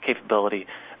capability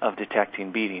of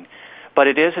detecting beating. But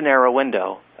it is a narrow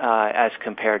window as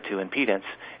compared to impedance,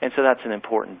 and so that's an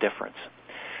important difference.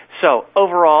 So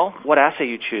overall, what assay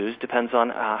you choose depends on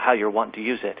how you're wanting to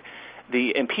use it.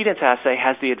 The impedance assay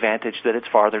has the advantage that it's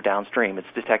farther downstream. It's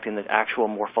detecting the actual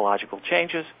morphological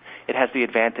changes. It has the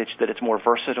advantage that it's more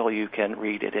versatile. You can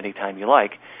read it any time you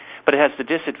like. But it has the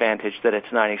disadvantage that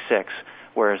it's 96,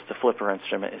 whereas the flipper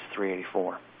instrument is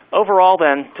 384. Overall,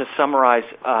 then, to summarize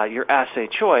your assay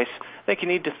choice, I think you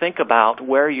need to think about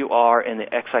where you are in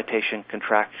the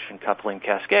excitation-contraction coupling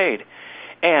cascade.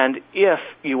 And if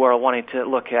you are wanting to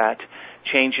look at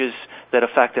changes that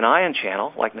affect an ion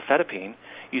channel, like nifedipine,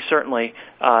 you certainly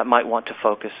might want to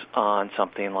focus on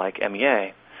something like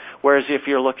MEA. Whereas if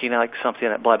you're looking at something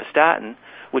like blebbistatin,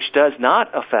 which does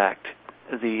not affect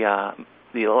the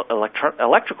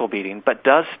electrical beating, but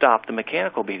does stop the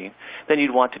mechanical beating, then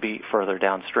you'd want to be further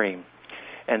downstream.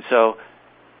 And so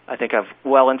I think I've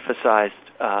well emphasized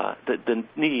that the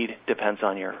need depends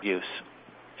on your use.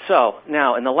 So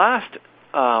now in the last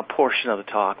portion of the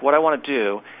talk, what I want to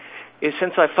do is,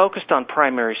 since I focused on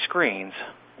primary screens,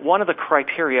 one of the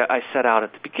criteria I set out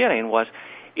at the beginning was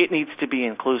it needs to be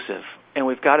inclusive. And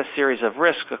we've got a series of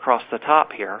risks across the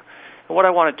top here And what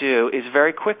I want to do is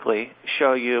very quickly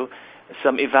show you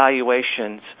some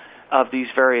evaluations of these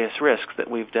various risks that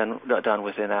we've done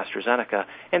within AstraZeneca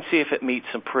and see if it meets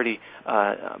some pretty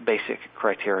basic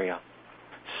criteria.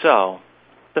 So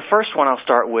the first one I'll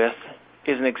start with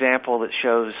is an example that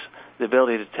shows the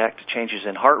ability to detect changes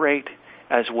in heart rate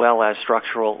as well as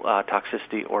structural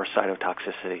toxicity or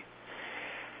cytotoxicity.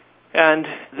 And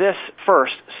this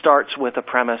first starts with a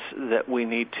premise that we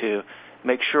need to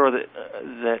make sure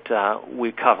that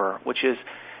we cover, which is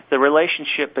the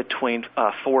relationship between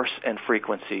force and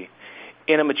frequency.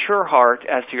 In a mature heart,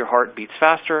 as your heart beats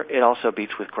faster, it also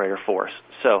beats with greater force.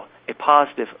 So a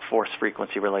positive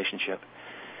force-frequency relationship.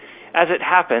 As it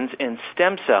happens, in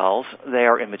stem cells, they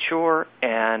are immature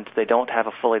and they don't have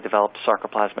a fully developed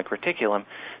sarcoplasmic reticulum,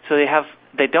 so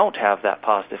they don't have that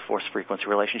positive force-frequency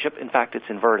relationship. In fact, it's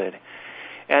inverted.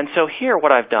 And so here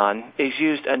what I've done is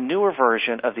used a newer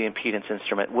version of the impedance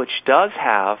instrument, which does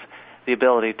have the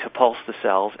ability to pulse the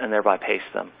cells and thereby pace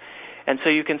them. And so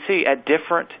you can see at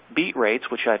different beat rates,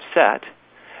 which I've set,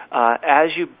 as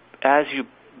you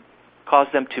cause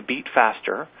them to beat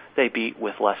faster, they beat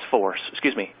with less force.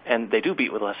 And they do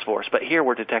beat with less force, but here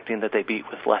we're detecting that they beat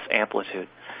with less amplitude.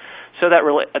 So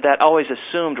that always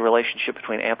assumed relationship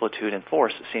between amplitude and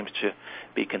force seems to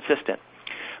be consistent.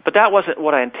 But that wasn't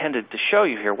what I intended to show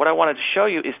you here. What I wanted to show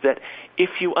you is that if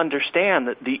you understand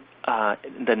that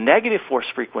the negative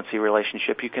force-frequency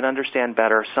relationship, you can understand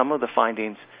better some of the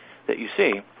findings that you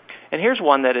see. And here's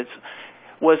one that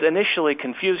was initially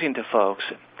confusing to folks.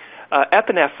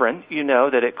 Epinephrine, you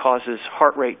know that it causes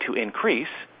heart rate to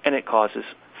increase and it causes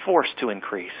force to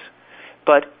increase.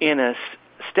 But in a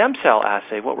stem cell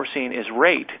assay, what we're seeing is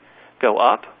rate go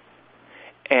up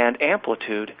and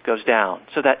amplitude goes down.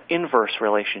 So that inverse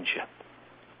relationship.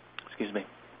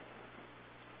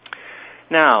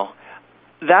 Now,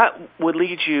 that would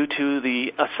lead you to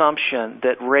the assumption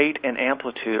that rate and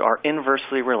amplitude are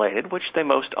inversely related, which they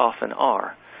most often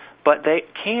are. But they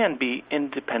can be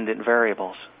independent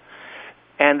variables.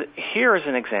 And here is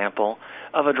an example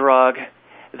of a drug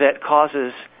that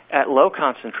causes, at low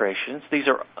concentrations, these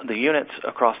are the units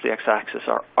across the x-axis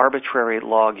are arbitrary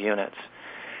log units.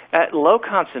 At low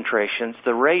concentrations,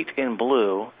 the rate in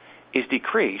blue is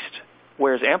decreased,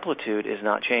 whereas amplitude is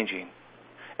not changing.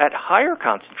 At higher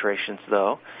concentrations,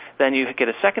 though, then you get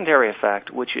a secondary effect,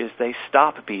 which is they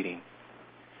stop beating.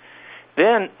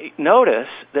 Then notice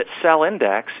that cell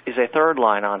index is a third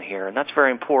line on here, and that's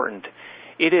very important.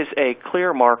 It is a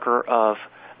clear marker of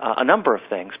a number of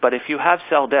things, but if you have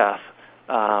cell death,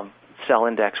 cell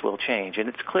index will change, and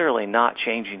it's clearly not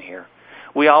changing here.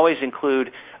 We always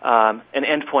include an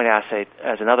endpoint assay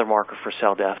as another marker for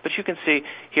cell death, but you can see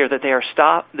here that they are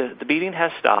stopped. The beating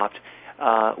has stopped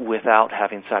without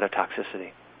having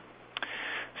cytotoxicity.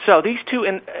 So these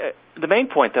two, the main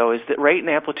point though is that rate and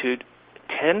amplitude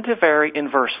tend to vary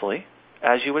inversely,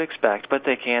 as you would expect, but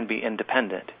they can be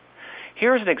independent.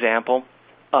 Here's an example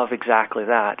of exactly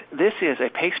that. This is a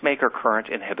pacemaker current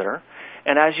inhibitor,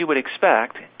 and as you would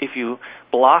expect, if you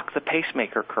block the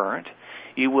pacemaker current,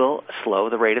 you will slow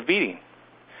the rate of beating.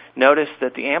 Notice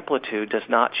that the amplitude does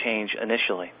not change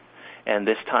initially, and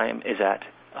this time is at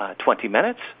 20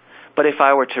 minutes. But if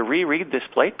I were to reread this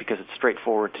plate, because it's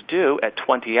straightforward to do, at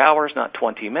 20 hours, not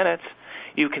 20 minutes,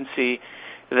 you can see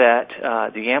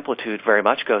that the amplitude very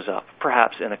much goes up,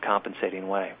 perhaps in a compensating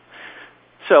way.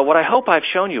 So what I hope I've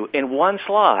shown you in one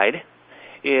slide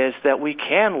is that we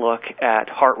can look at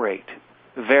heart rate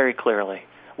very clearly.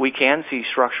 We can see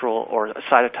structural or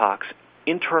cytotox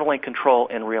internally control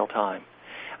in real time.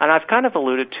 And I've kind of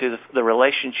alluded to the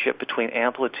relationship between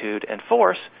amplitude and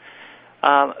force,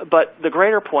 but the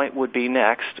greater point would be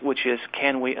next, which is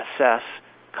can we assess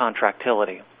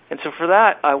contractility? And so for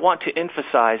that, I want to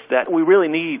emphasize that we really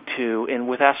need to, and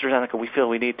with AstraZeneca, we feel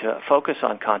we need to focus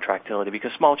on contractility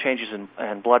because small changes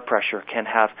in blood pressure can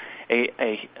have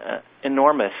an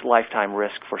enormous lifetime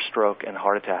risk for stroke and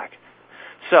heart attack.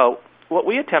 So what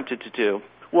we attempted to do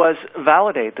was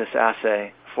validate this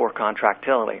assay for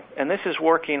contractility. And this is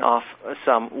working off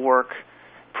some work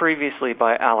previously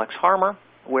by Alex Harmer,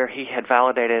 where he had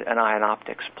validated an ion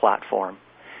optics platform.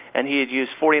 And he had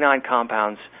used 49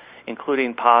 compounds,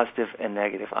 including positive and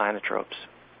negative ionotropes.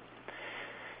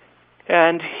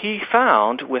 And he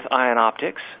found with ion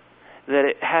optics that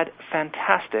it had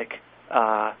fantastic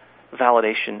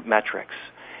validation metrics.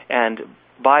 And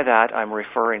by that, I'm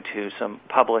referring to some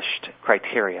published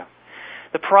criteria.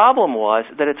 The problem was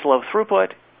that it's low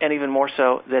throughput, and even more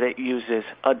so that it uses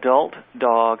adult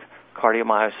dog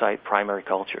cardiomyocyte primary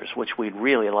cultures, which we'd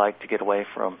really like to get away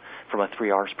from a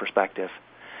 3Rs perspective.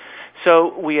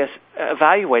 So we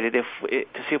evaluated to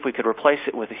see if we could replace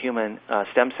it with the human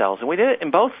stem cells, and we did it in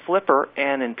both flipper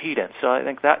and impedance, so I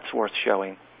think that's worth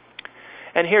showing.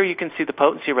 And here you can see the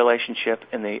potency relationship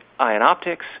in the ion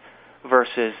optics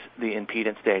versus the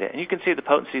impedance data, and you can see the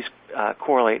potencies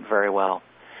correlate very well.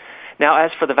 Now,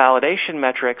 as for the validation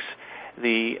metrics,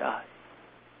 the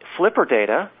flipper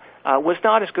data was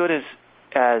not as good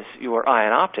as your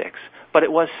ion optics, but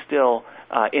it was still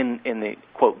in the,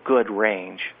 quote, good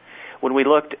range. When we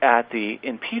looked at the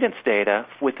impedance data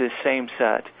with this same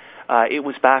set, it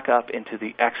was back up into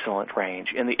the excellent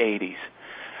range in the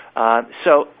 80s.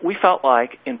 So we felt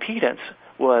like impedance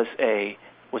was a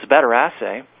better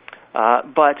assay,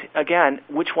 but again,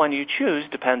 which one you choose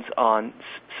depends on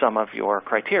some of your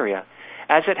criteria.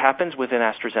 As it happens within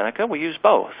AstraZeneca, we use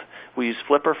both. We use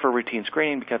flipper for routine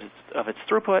screening because of its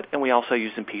throughput, and we also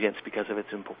use impedance because of its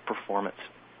performance.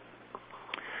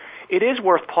 It is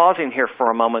worth pausing here for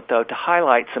a moment, though, to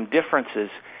highlight some differences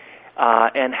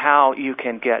and how you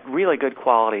can get really good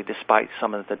quality despite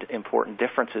some of the important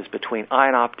differences between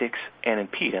ion optics and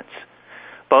impedance.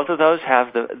 Both of those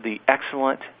have the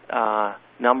excellent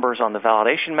numbers on the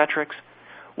validation metrics.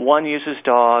 One uses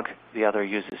dog, the other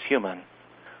uses human.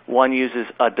 One uses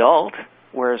adult,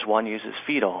 whereas one uses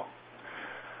fetal.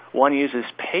 One uses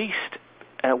paced,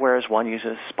 whereas one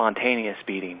uses spontaneous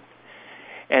beating.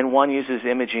 And one uses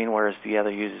imaging, whereas the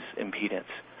other uses impedance.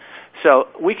 So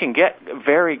we can get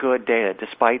very good data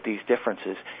despite these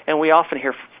differences, and we often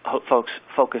hear folks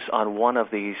focus on one of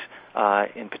these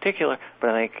in particular,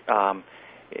 but I think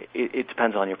it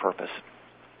depends on your purpose.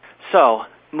 So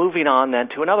moving on then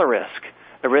to another risk,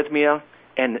 arrhythmia,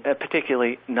 and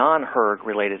particularly non-HERG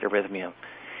related arrhythmia.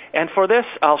 And for this,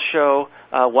 I'll show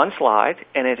one slide,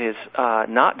 and it is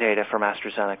not data from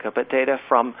AstraZeneca, but data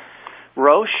from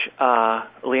Roche,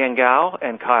 Lian Gao,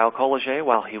 and Kyle Colliget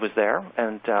while he was there,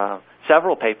 and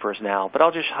several papers now, but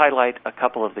I'll just highlight a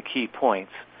couple of the key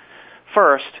points.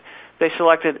 First, they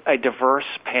selected a diverse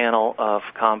panel of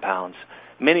compounds,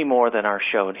 many more than are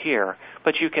shown here,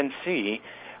 but you can see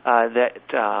that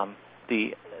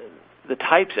the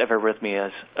types of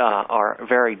arrhythmias are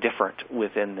very different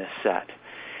within this set.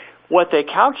 What they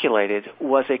calculated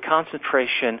was a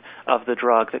concentration of the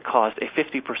drug that caused a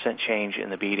 50% change in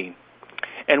the beating.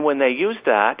 And when they used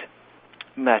that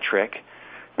metric,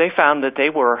 they found that they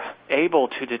were able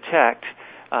to detect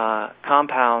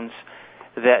compounds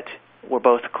that were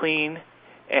both clean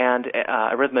and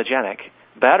arrhythmogenic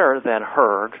better than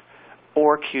HERG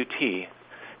or QT.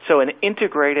 So an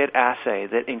integrated assay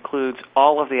that includes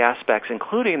all of the aspects,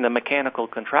 including the mechanical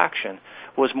contraction,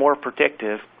 was more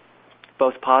predictive,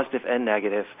 both positive and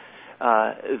negative,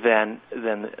 than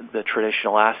the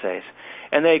traditional assays.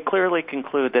 And they clearly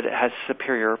conclude that it has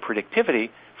superior predictivity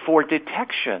for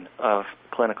detection of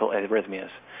clinical arrhythmias.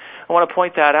 I want to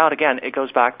point that out again. It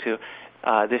goes back to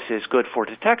this is good for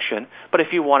detection, but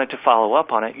if you wanted to follow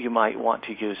up on it, you might want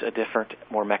to use a different,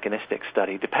 more mechanistic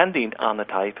study, depending on the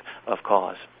type of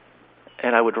cause.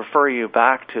 And I would refer you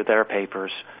back to their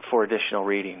papers for additional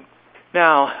reading.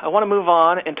 Now, I want to move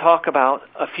on and talk about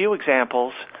a few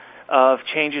examples of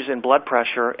changes in blood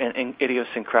pressure and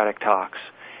idiosyncratic tox.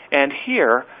 And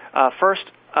here, first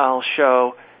I'll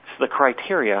show the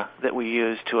criteria that we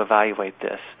use to evaluate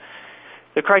this.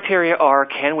 The criteria are,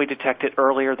 can we detect it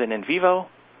earlier than in vivo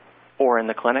or in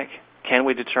the clinic? Can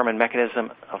we determine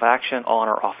mechanism of action on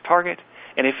or off target?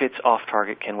 And if it's off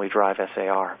target, can we drive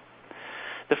SAR?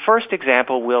 The first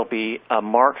example will be a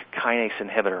MARC kinase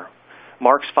inhibitor.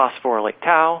 MARCs phosphorylate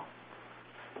tau.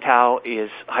 Tau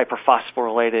is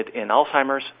hyperphosphorylated in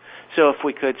Alzheimer's. So if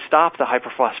we could stop the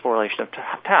hyperphosphorylation of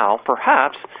tau,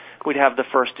 perhaps we'd have the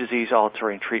first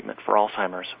disease-altering treatment for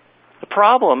Alzheimer's. The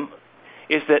problem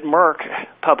is that Merck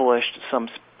published some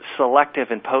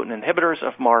selective and potent inhibitors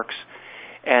of MARCs,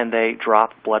 and they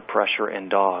dropped blood pressure in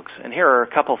dogs. And here are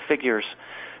a couple figures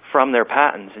from their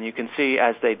patents, and you can see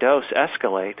as they dose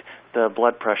escalate, the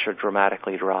blood pressure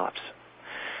dramatically drops.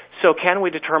 So can we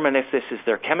determine if this is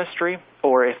their chemistry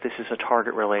or if this is a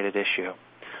target-related issue?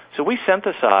 So we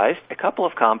synthesized a couple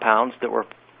of compounds that were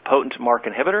potent MARC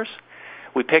inhibitors.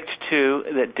 We picked two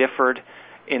that differed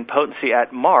in potency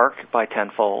at MARC by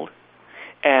tenfold,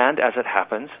 and as it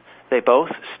happens, they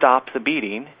both stopped the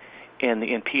beating in the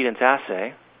impedance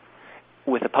assay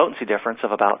with a potency difference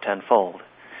of about tenfold.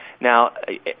 Now,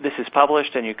 this is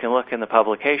published, and you can look in the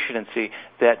publication and see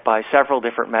that by several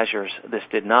different measures, this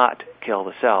did not kill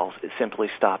the cells. It simply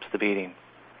stops the beating.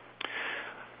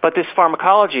 But this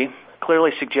pharmacology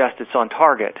clearly suggests it's on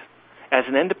target. As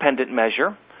an independent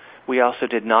measure, we also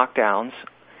did knockdowns,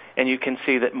 and you can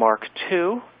see that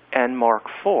MARC2 and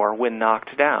MARC4, when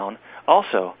knocked down,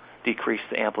 also decrease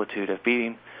the amplitude of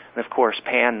beating. And of course,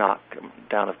 pan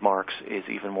knockdown of marks is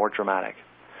even more dramatic.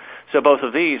 So both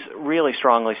of these really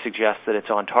strongly suggest that it's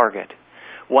on target.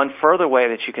 One further way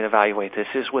that you can evaluate this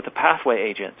is with a pathway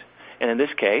agent, and in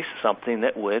this case, something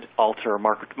that would alter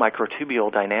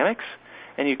microtubule dynamics.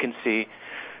 And you can see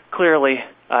clearly,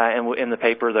 and in the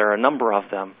paper there are a number of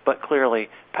them, but clearly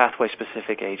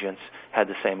pathway-specific agents had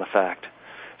the same effect.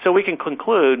 So we can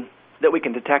conclude that we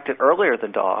can detect it earlier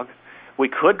than dog. We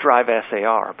could drive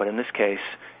SAR, but in this case,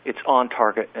 it's on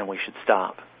target and we should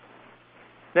stop.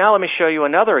 Now let me show you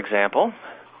another example.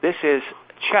 This is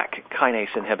check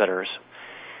kinase inhibitors.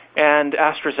 And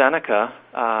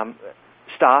AstraZeneca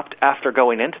stopped after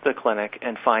going into the clinic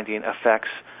and finding effects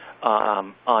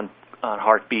on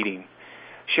heart beating.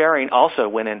 Sharing also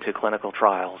went into clinical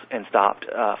trials and stopped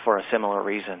for a similar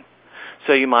reason.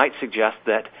 So you might suggest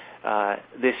that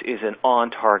this is an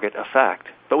on-target effect.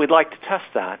 But we'd like to test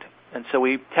that. And so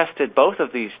we tested both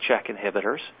of these check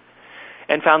inhibitors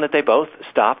and found that they both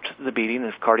stopped the beating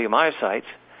of cardiomyocytes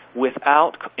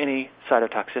without any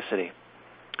cytotoxicity.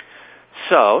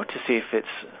 So to see if it's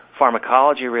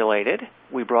pharmacology related,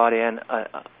 we brought in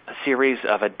a series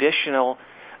of additional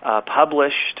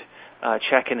published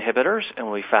check inhibitors,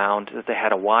 and we found that they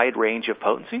had a wide range of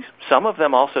potencies, some of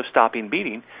them also stopping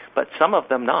beating, but some of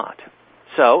them not.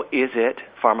 So is it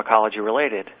pharmacology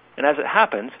related? And as it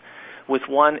happens, with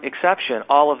one exception,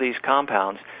 all of these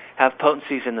compounds have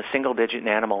potencies in the single-digit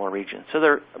nanomolar region. So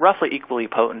they're roughly equally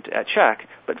potent at check,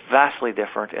 but vastly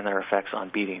different in their effects on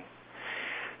beating.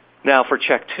 Now for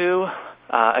check 2,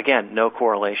 again, no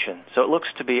correlation. So it looks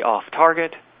to be off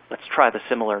target. Let's try the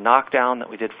similar knockdown that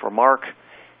we did for Mark.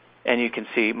 And you can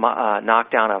see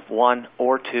knockdown of 1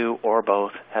 or 2 or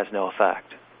both has no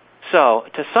effect. So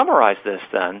to summarize this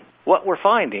then, what we're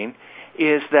finding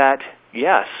is that,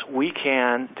 yes, we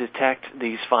can detect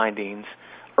these findings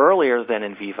earlier than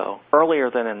in vivo, earlier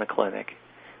than in the clinic.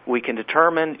 We can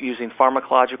determine using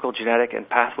pharmacological, genetic, and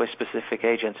pathway-specific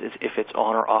agents if it's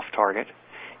on or off target.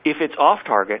 If it's off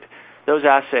target, those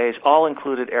assays all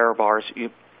included error bars,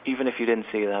 even if you didn't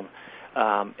see them.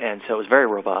 And so it was very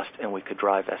robust, and we could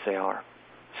drive SAR.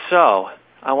 So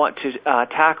I want to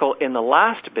tackle in the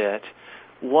last bit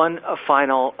one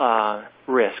final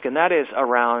risk, and that is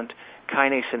around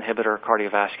kinase inhibitor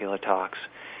cardiovascular tox.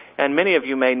 And many of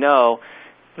you may know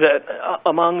that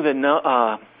among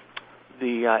the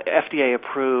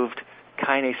FDA-approved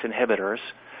kinase inhibitors,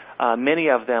 many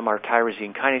of them are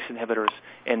tyrosine kinase inhibitors,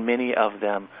 and many of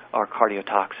them are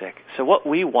cardiotoxic. So what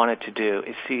we wanted to do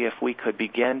is see if we could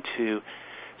begin to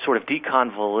sort of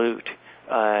deconvolute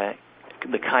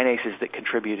the kinases that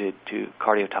contributed to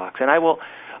cardiotox. And I will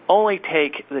only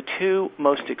take the two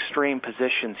most extreme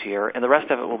positions here, and the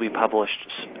rest of it will be published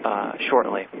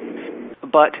shortly.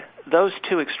 But those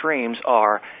two extremes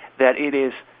are that it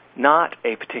is not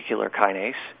a particular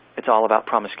kinase, it's all about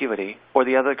promiscuity, or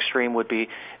the other extreme would be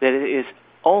that it is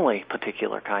only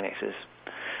particular kinases.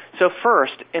 So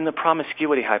first, in the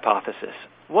promiscuity hypothesis,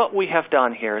 what we have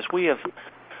done here is we have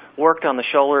worked on the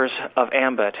shoulders of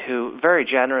Ambit, who very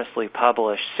generously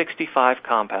published 65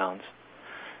 compounds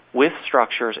with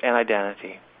structures and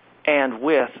identity, and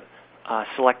with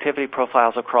selectivity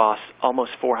profiles across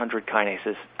almost 400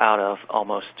 kinases out of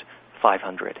almost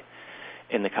 500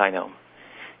 in the kinome.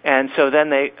 And so then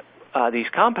these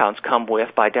compounds come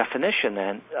with, by definition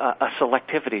then, a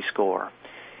selectivity score.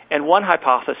 And one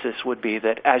hypothesis would be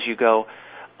that as you go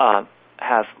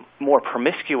have more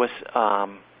promiscuous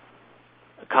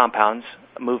compounds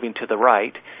moving to the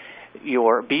right,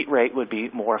 your beat rate would be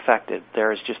more affected.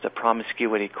 There is just a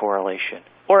promiscuity correlation.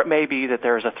 Or it may be that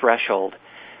there is a threshold.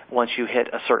 Once you hit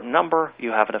a certain number,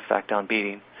 you have an effect on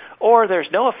beating. Or there's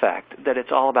no effect, that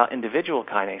it's all about individual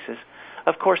kinases.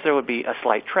 Of course, there would be a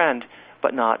slight trend,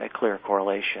 but not a clear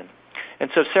correlation. And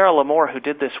so Sarah Lamore, who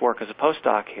did this work as a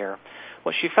postdoc here,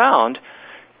 what she found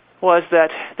was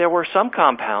that there were some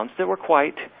compounds that were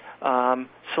quite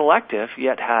selective,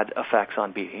 yet had effects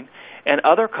on beating, and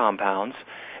other compounds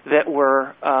that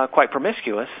were quite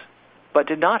promiscuous, but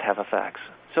did not have effects.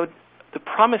 So the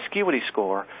promiscuity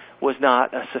score was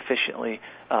not a sufficiently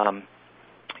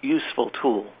useful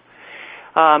tool.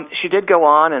 She did go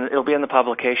on, and it'll be in the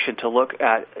publication, to look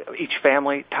at each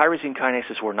family. Tyrosine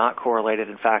kinases were not correlated.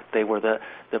 In fact, they were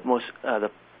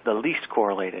the least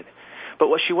correlated. But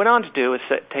what she went on to do is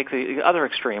take the other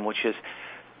extreme, which is,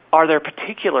 are there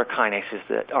particular kinases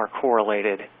that are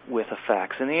correlated with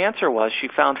effects? And the answer was she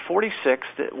found 46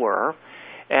 that were,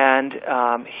 and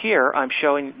here I'm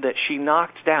showing that she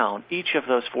knocked down each of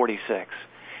those 46.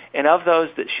 And of those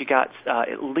that she got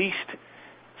at least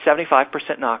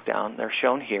 75% knockdown, they're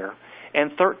shown here,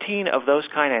 And 13 of those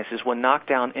kinases, when knocked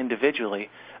down individually,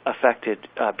 affected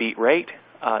beat rate.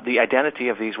 The identity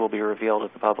of these will be revealed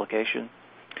at the publication.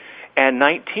 And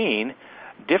 19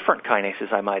 different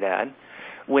kinases, I might add,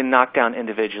 when knocked down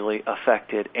individually,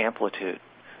 affected amplitude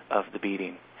of the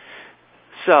beating.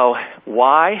 So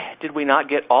why did we not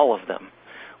get all of them?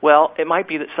 Well, it might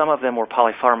be that some of them were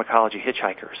polypharmacology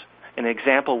hitchhikers. An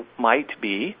example might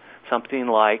be something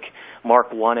like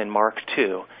Mark 1 and Mark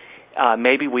 2.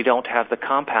 Maybe we don't have the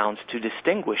compounds to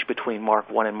distinguish between Mark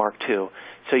 1 and Mark 2,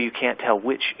 so you can't tell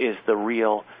which is the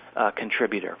real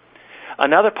contributor.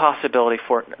 Another possibility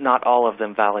for not all of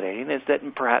them validating is that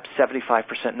perhaps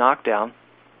 75% knockdown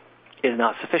is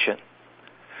not sufficient.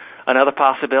 Another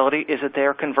possibility is that they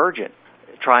are convergent.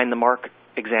 Trying the Mark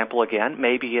example again,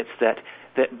 maybe it's that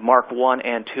Mark 1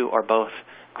 and 2 are both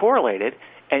correlated,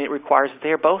 and it requires that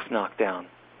they are both knocked down.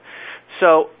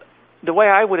 So the way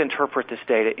I would interpret this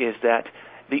data is that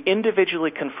the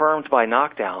individually confirmed by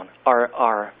knockdown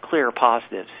are clear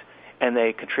positives, and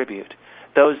they contribute.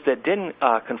 Those that didn't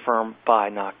confirm by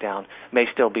knockdown may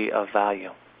still be of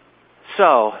value.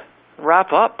 So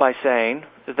wrap up by saying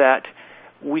that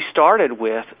we started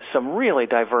with some really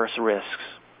diverse risks,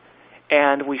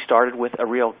 and we started with a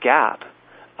real gap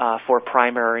for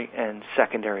primary and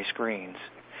secondary screens.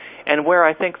 And where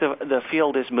I think the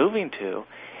field is moving to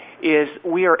is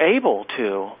we are able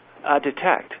to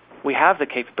detect. We have the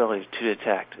capability to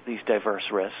detect these diverse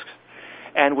risks,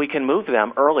 and we can move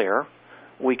them earlier.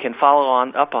 We can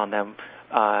follow up on them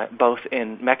both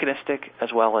in mechanistic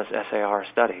as well as SAR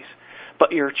studies.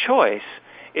 But your choice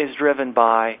is driven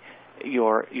by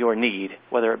your need,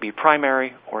 whether it be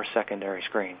primary or secondary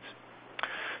screens.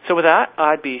 So with that,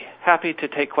 I'd be happy to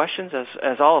take questions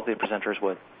as all of the presenters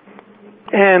would.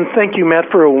 And thank you, Matt,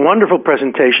 for a wonderful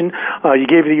presentation. You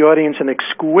gave the audience an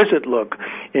exquisite look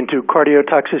into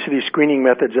cardiotoxicity screening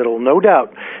methods that will no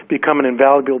doubt become an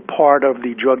invaluable part of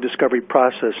the drug discovery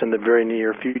process in the very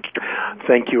near future.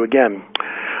 Thank you again.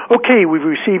 Okay, we've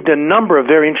received a number of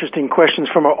very interesting questions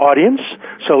from our audience,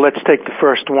 so let's take the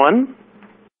first one.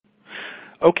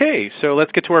 Okay, so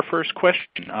let's get to our first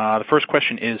question. The first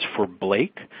question is for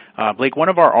Blake. Blake, one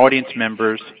of our audience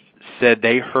members said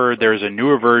they heard there's a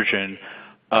newer version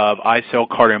of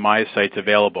iCell-cardiomyocytes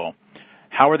available.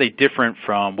 How are they different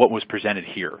from what was presented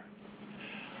here?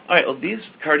 All right, well, these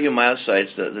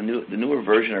cardiomyocytes, the newer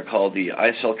version are called the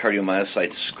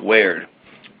iCell-cardiomyocytes squared.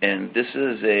 And this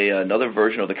is another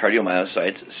version of the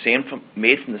cardiomyocytes,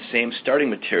 made from the same starting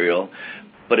material,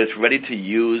 but it's ready to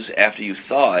use after you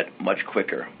thaw it much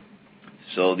quicker.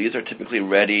 So these are typically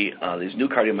ready, these new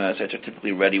cardiomyocytes are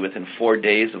typically ready within 4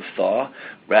 days of thaw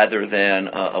rather than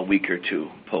a week or two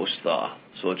post-thaw.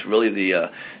 So it's really the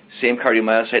same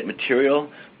cardiomyocyte material.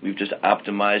 We've just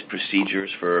optimized procedures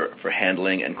for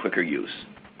handling and quicker use.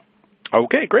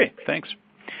 Okay, great. Thanks.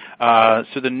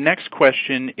 So the next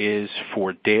question is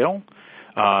for Dale.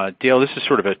 Dale, this is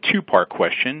sort of a two-part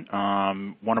question.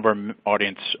 One of our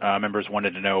audience members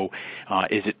wanted to know,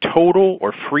 is it total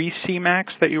or free Cmax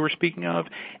that you were speaking of?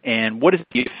 And what is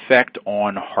the effect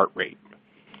on heart rate?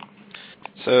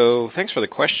 So thanks for the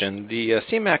question. The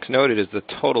Cmax noted is the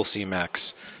total Cmax.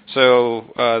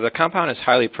 So the compound is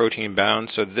highly protein bound,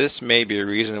 so this may be a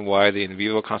reason why the in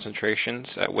vivo concentrations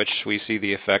at which we see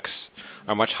the effects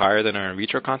are much higher than our in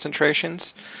vitro concentrations.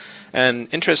 And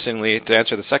interestingly, to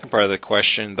answer the second part of the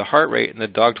question, the heart rate in the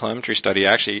dog telemetry study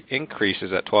actually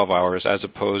increases at 12 hours as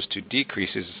opposed to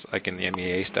decreases like in the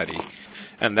MEA study.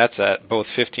 And that's at both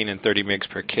 15 and 30 mg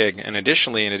per kg. And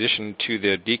additionally, in addition to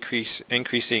the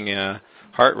increasing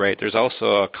heart rate, there's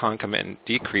also a concomitant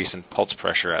decrease in pulse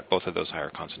pressure at both of those higher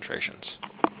concentrations.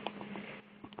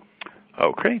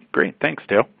 Okay, great. Thanks,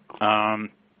 Dale.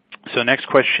 So next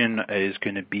question is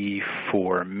going to be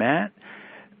for Matt.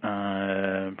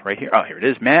 Right here. Oh, here it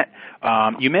is. Matt,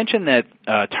 you mentioned that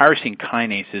tyrosine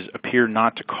kinases appear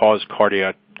not to cause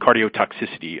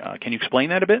cardiotoxicity. Can you explain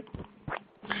that a bit?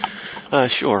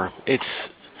 Sure. It's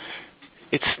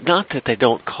not that they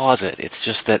don't cause it. It's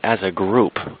just that as a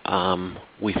group,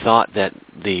 we thought that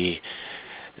the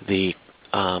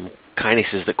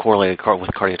kinases that correlated with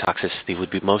cardiotoxicity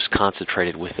would be most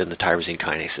concentrated within the tyrosine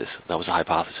kinases. That was the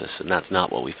hypothesis, and that's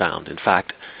not what we found. In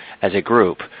fact, as a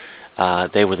group,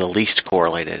 they were the least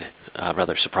correlated,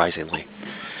 rather surprisingly.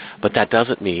 But that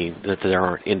doesn't mean that there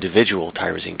aren't individual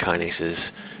tyrosine kinases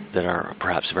that are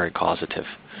perhaps very causative.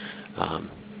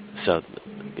 So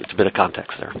it's a bit of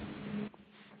context there.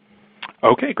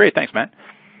 Okay, great. Thanks, Matt.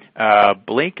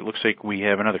 Blake, it looks like we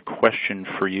have another question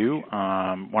for you.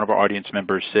 One of our audience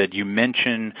members said, you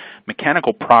mentioned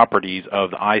mechanical properties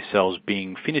of the eye cells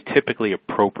being phenotypically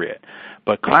appropriate,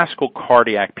 but classical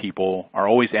cardiac people are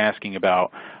always asking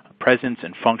about presence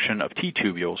and function of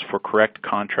T-tubules for correct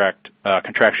contraction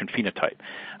phenotype.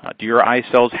 Do your eye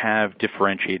cells have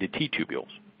differentiated T-tubules?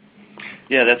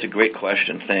 Yeah, that's a great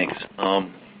question. Thanks.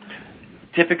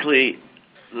 Typically,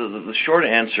 the short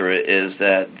answer is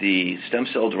that the stem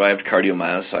cell-derived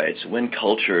cardiomyocytes, when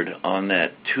cultured on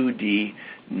that 2D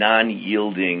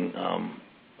non-yielding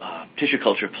tissue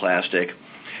culture plastic,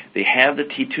 they have the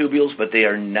T-tubules, but they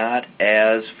are not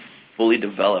as fully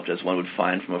developed as one would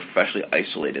find from a freshly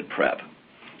isolated prep.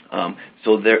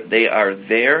 So they are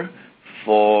there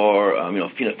for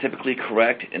phenotypically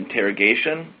correct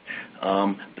interrogation,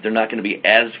 but they're not going to be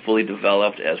as fully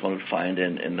developed as one would find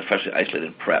in the freshly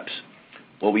isolated preps.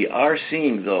 What we are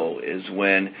seeing, though, is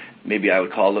when maybe I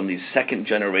would call them these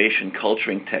second-generation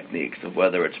culturing techniques of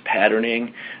whether it's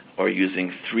patterning or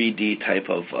using 3D type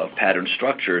of pattern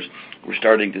structures, we're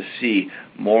starting to see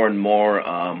more and more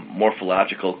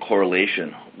morphological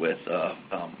correlation with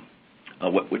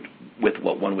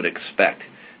what one would expect.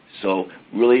 So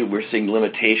really we're seeing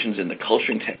limitations in the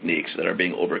culturing techniques that are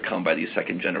being overcome by these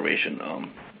second-generation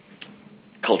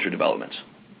culture developments.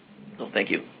 So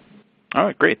thank you. All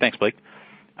right, great. Thanks, Blake.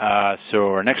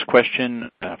 So our next question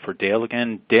for Dale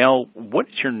again. Dale, what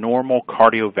is your normal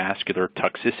cardiovascular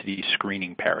toxicity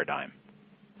screening paradigm?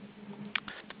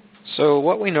 So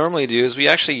what we normally do is we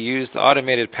actually use the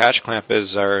automated patch clamp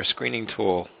as our screening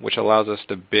tool, which allows us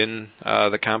to bin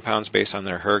the compounds based on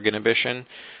their hERG inhibition.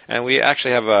 And we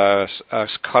actually have a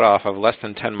cutoff of less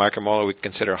than 10 micromolar we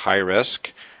consider high risk.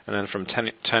 And then from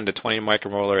 10 to 20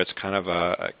 micromolar, it's kind of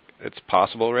it's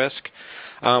possible risk.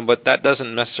 But that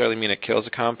doesn't necessarily mean it kills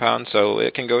the compound, so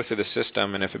it can go through the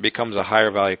system, and if it becomes a higher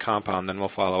value compound, then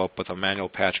we'll follow up with a manual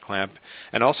patch clamp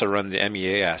and also run the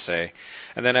MEA assay.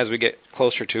 And then as we get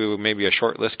closer to maybe a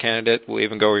short list candidate, we'll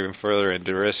even go even further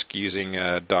into risk using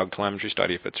a dog telemetry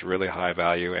study if it's really high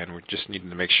value, and we're just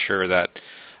needing to make sure that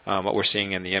what we're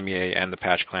seeing in the MEA and the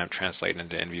patch clamp translate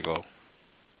into in vivo.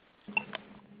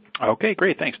 Okay,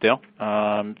 great. Thanks, Dale.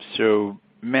 So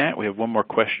Matt, we have one more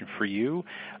question for you.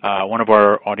 One of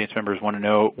our audience members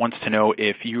wants to know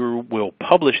if you will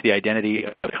publish the identity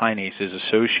of kinases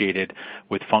associated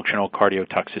with functional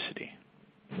cardiotoxicity.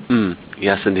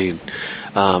 Yes, indeed.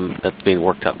 That's being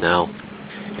worked up now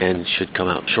and should come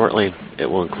out shortly. It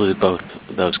will include both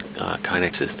those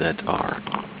kinases that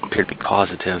appear to be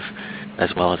causative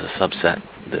as well as a subset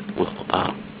that will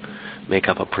make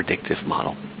up a predictive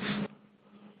model.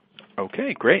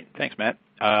 Okay, great. Thanks, Matt.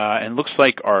 And looks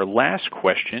like our last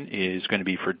question is going to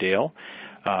be for Dale.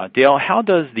 Dale, how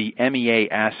does the MEA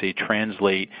assay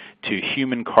translate to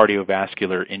human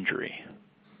cardiovascular injury?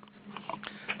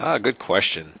 Good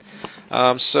question.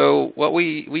 So what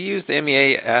we use the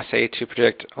MEA assay to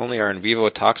predict only our in vivo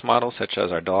tox models, such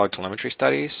as our dog telemetry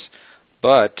studies.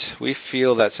 But we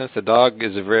feel that since the dog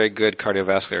is a very good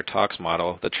cardiovascular tox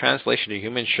model, the translation to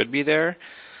humans should be there.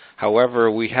 However,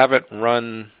 we haven't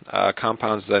run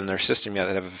compounds in their system yet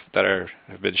that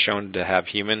have been shown to have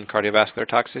human cardiovascular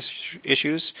tox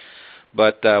issues.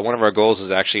 But one of our goals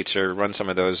is actually to run some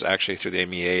of those actually through the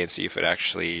MEA and see if it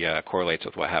actually correlates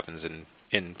with what happens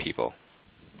in people.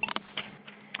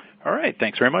 All right.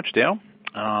 Thanks very much, Dale.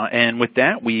 And with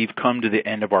that, we've come to the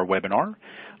end of our webinar.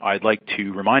 I'd like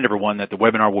to remind everyone that the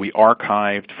webinar will be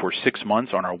archived for 6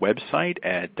 months on our website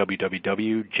at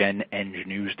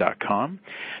www.genengnews.com.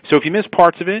 So if you missed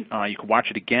parts of it, you can watch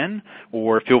it again,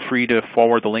 or feel free to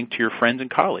forward the link to your friends and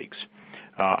colleagues.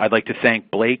 I'd like to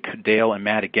thank Blake, Dale, and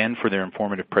Matt again for their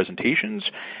informative presentations,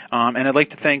 and I'd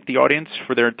like to thank the audience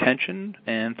for their attention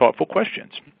and thoughtful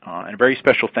questions. And a very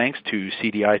special thanks to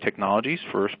CDI Technologies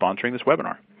for sponsoring this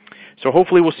webinar. So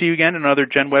hopefully we'll see you again in another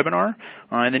Gen webinar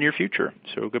in the near future.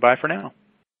 So goodbye for now.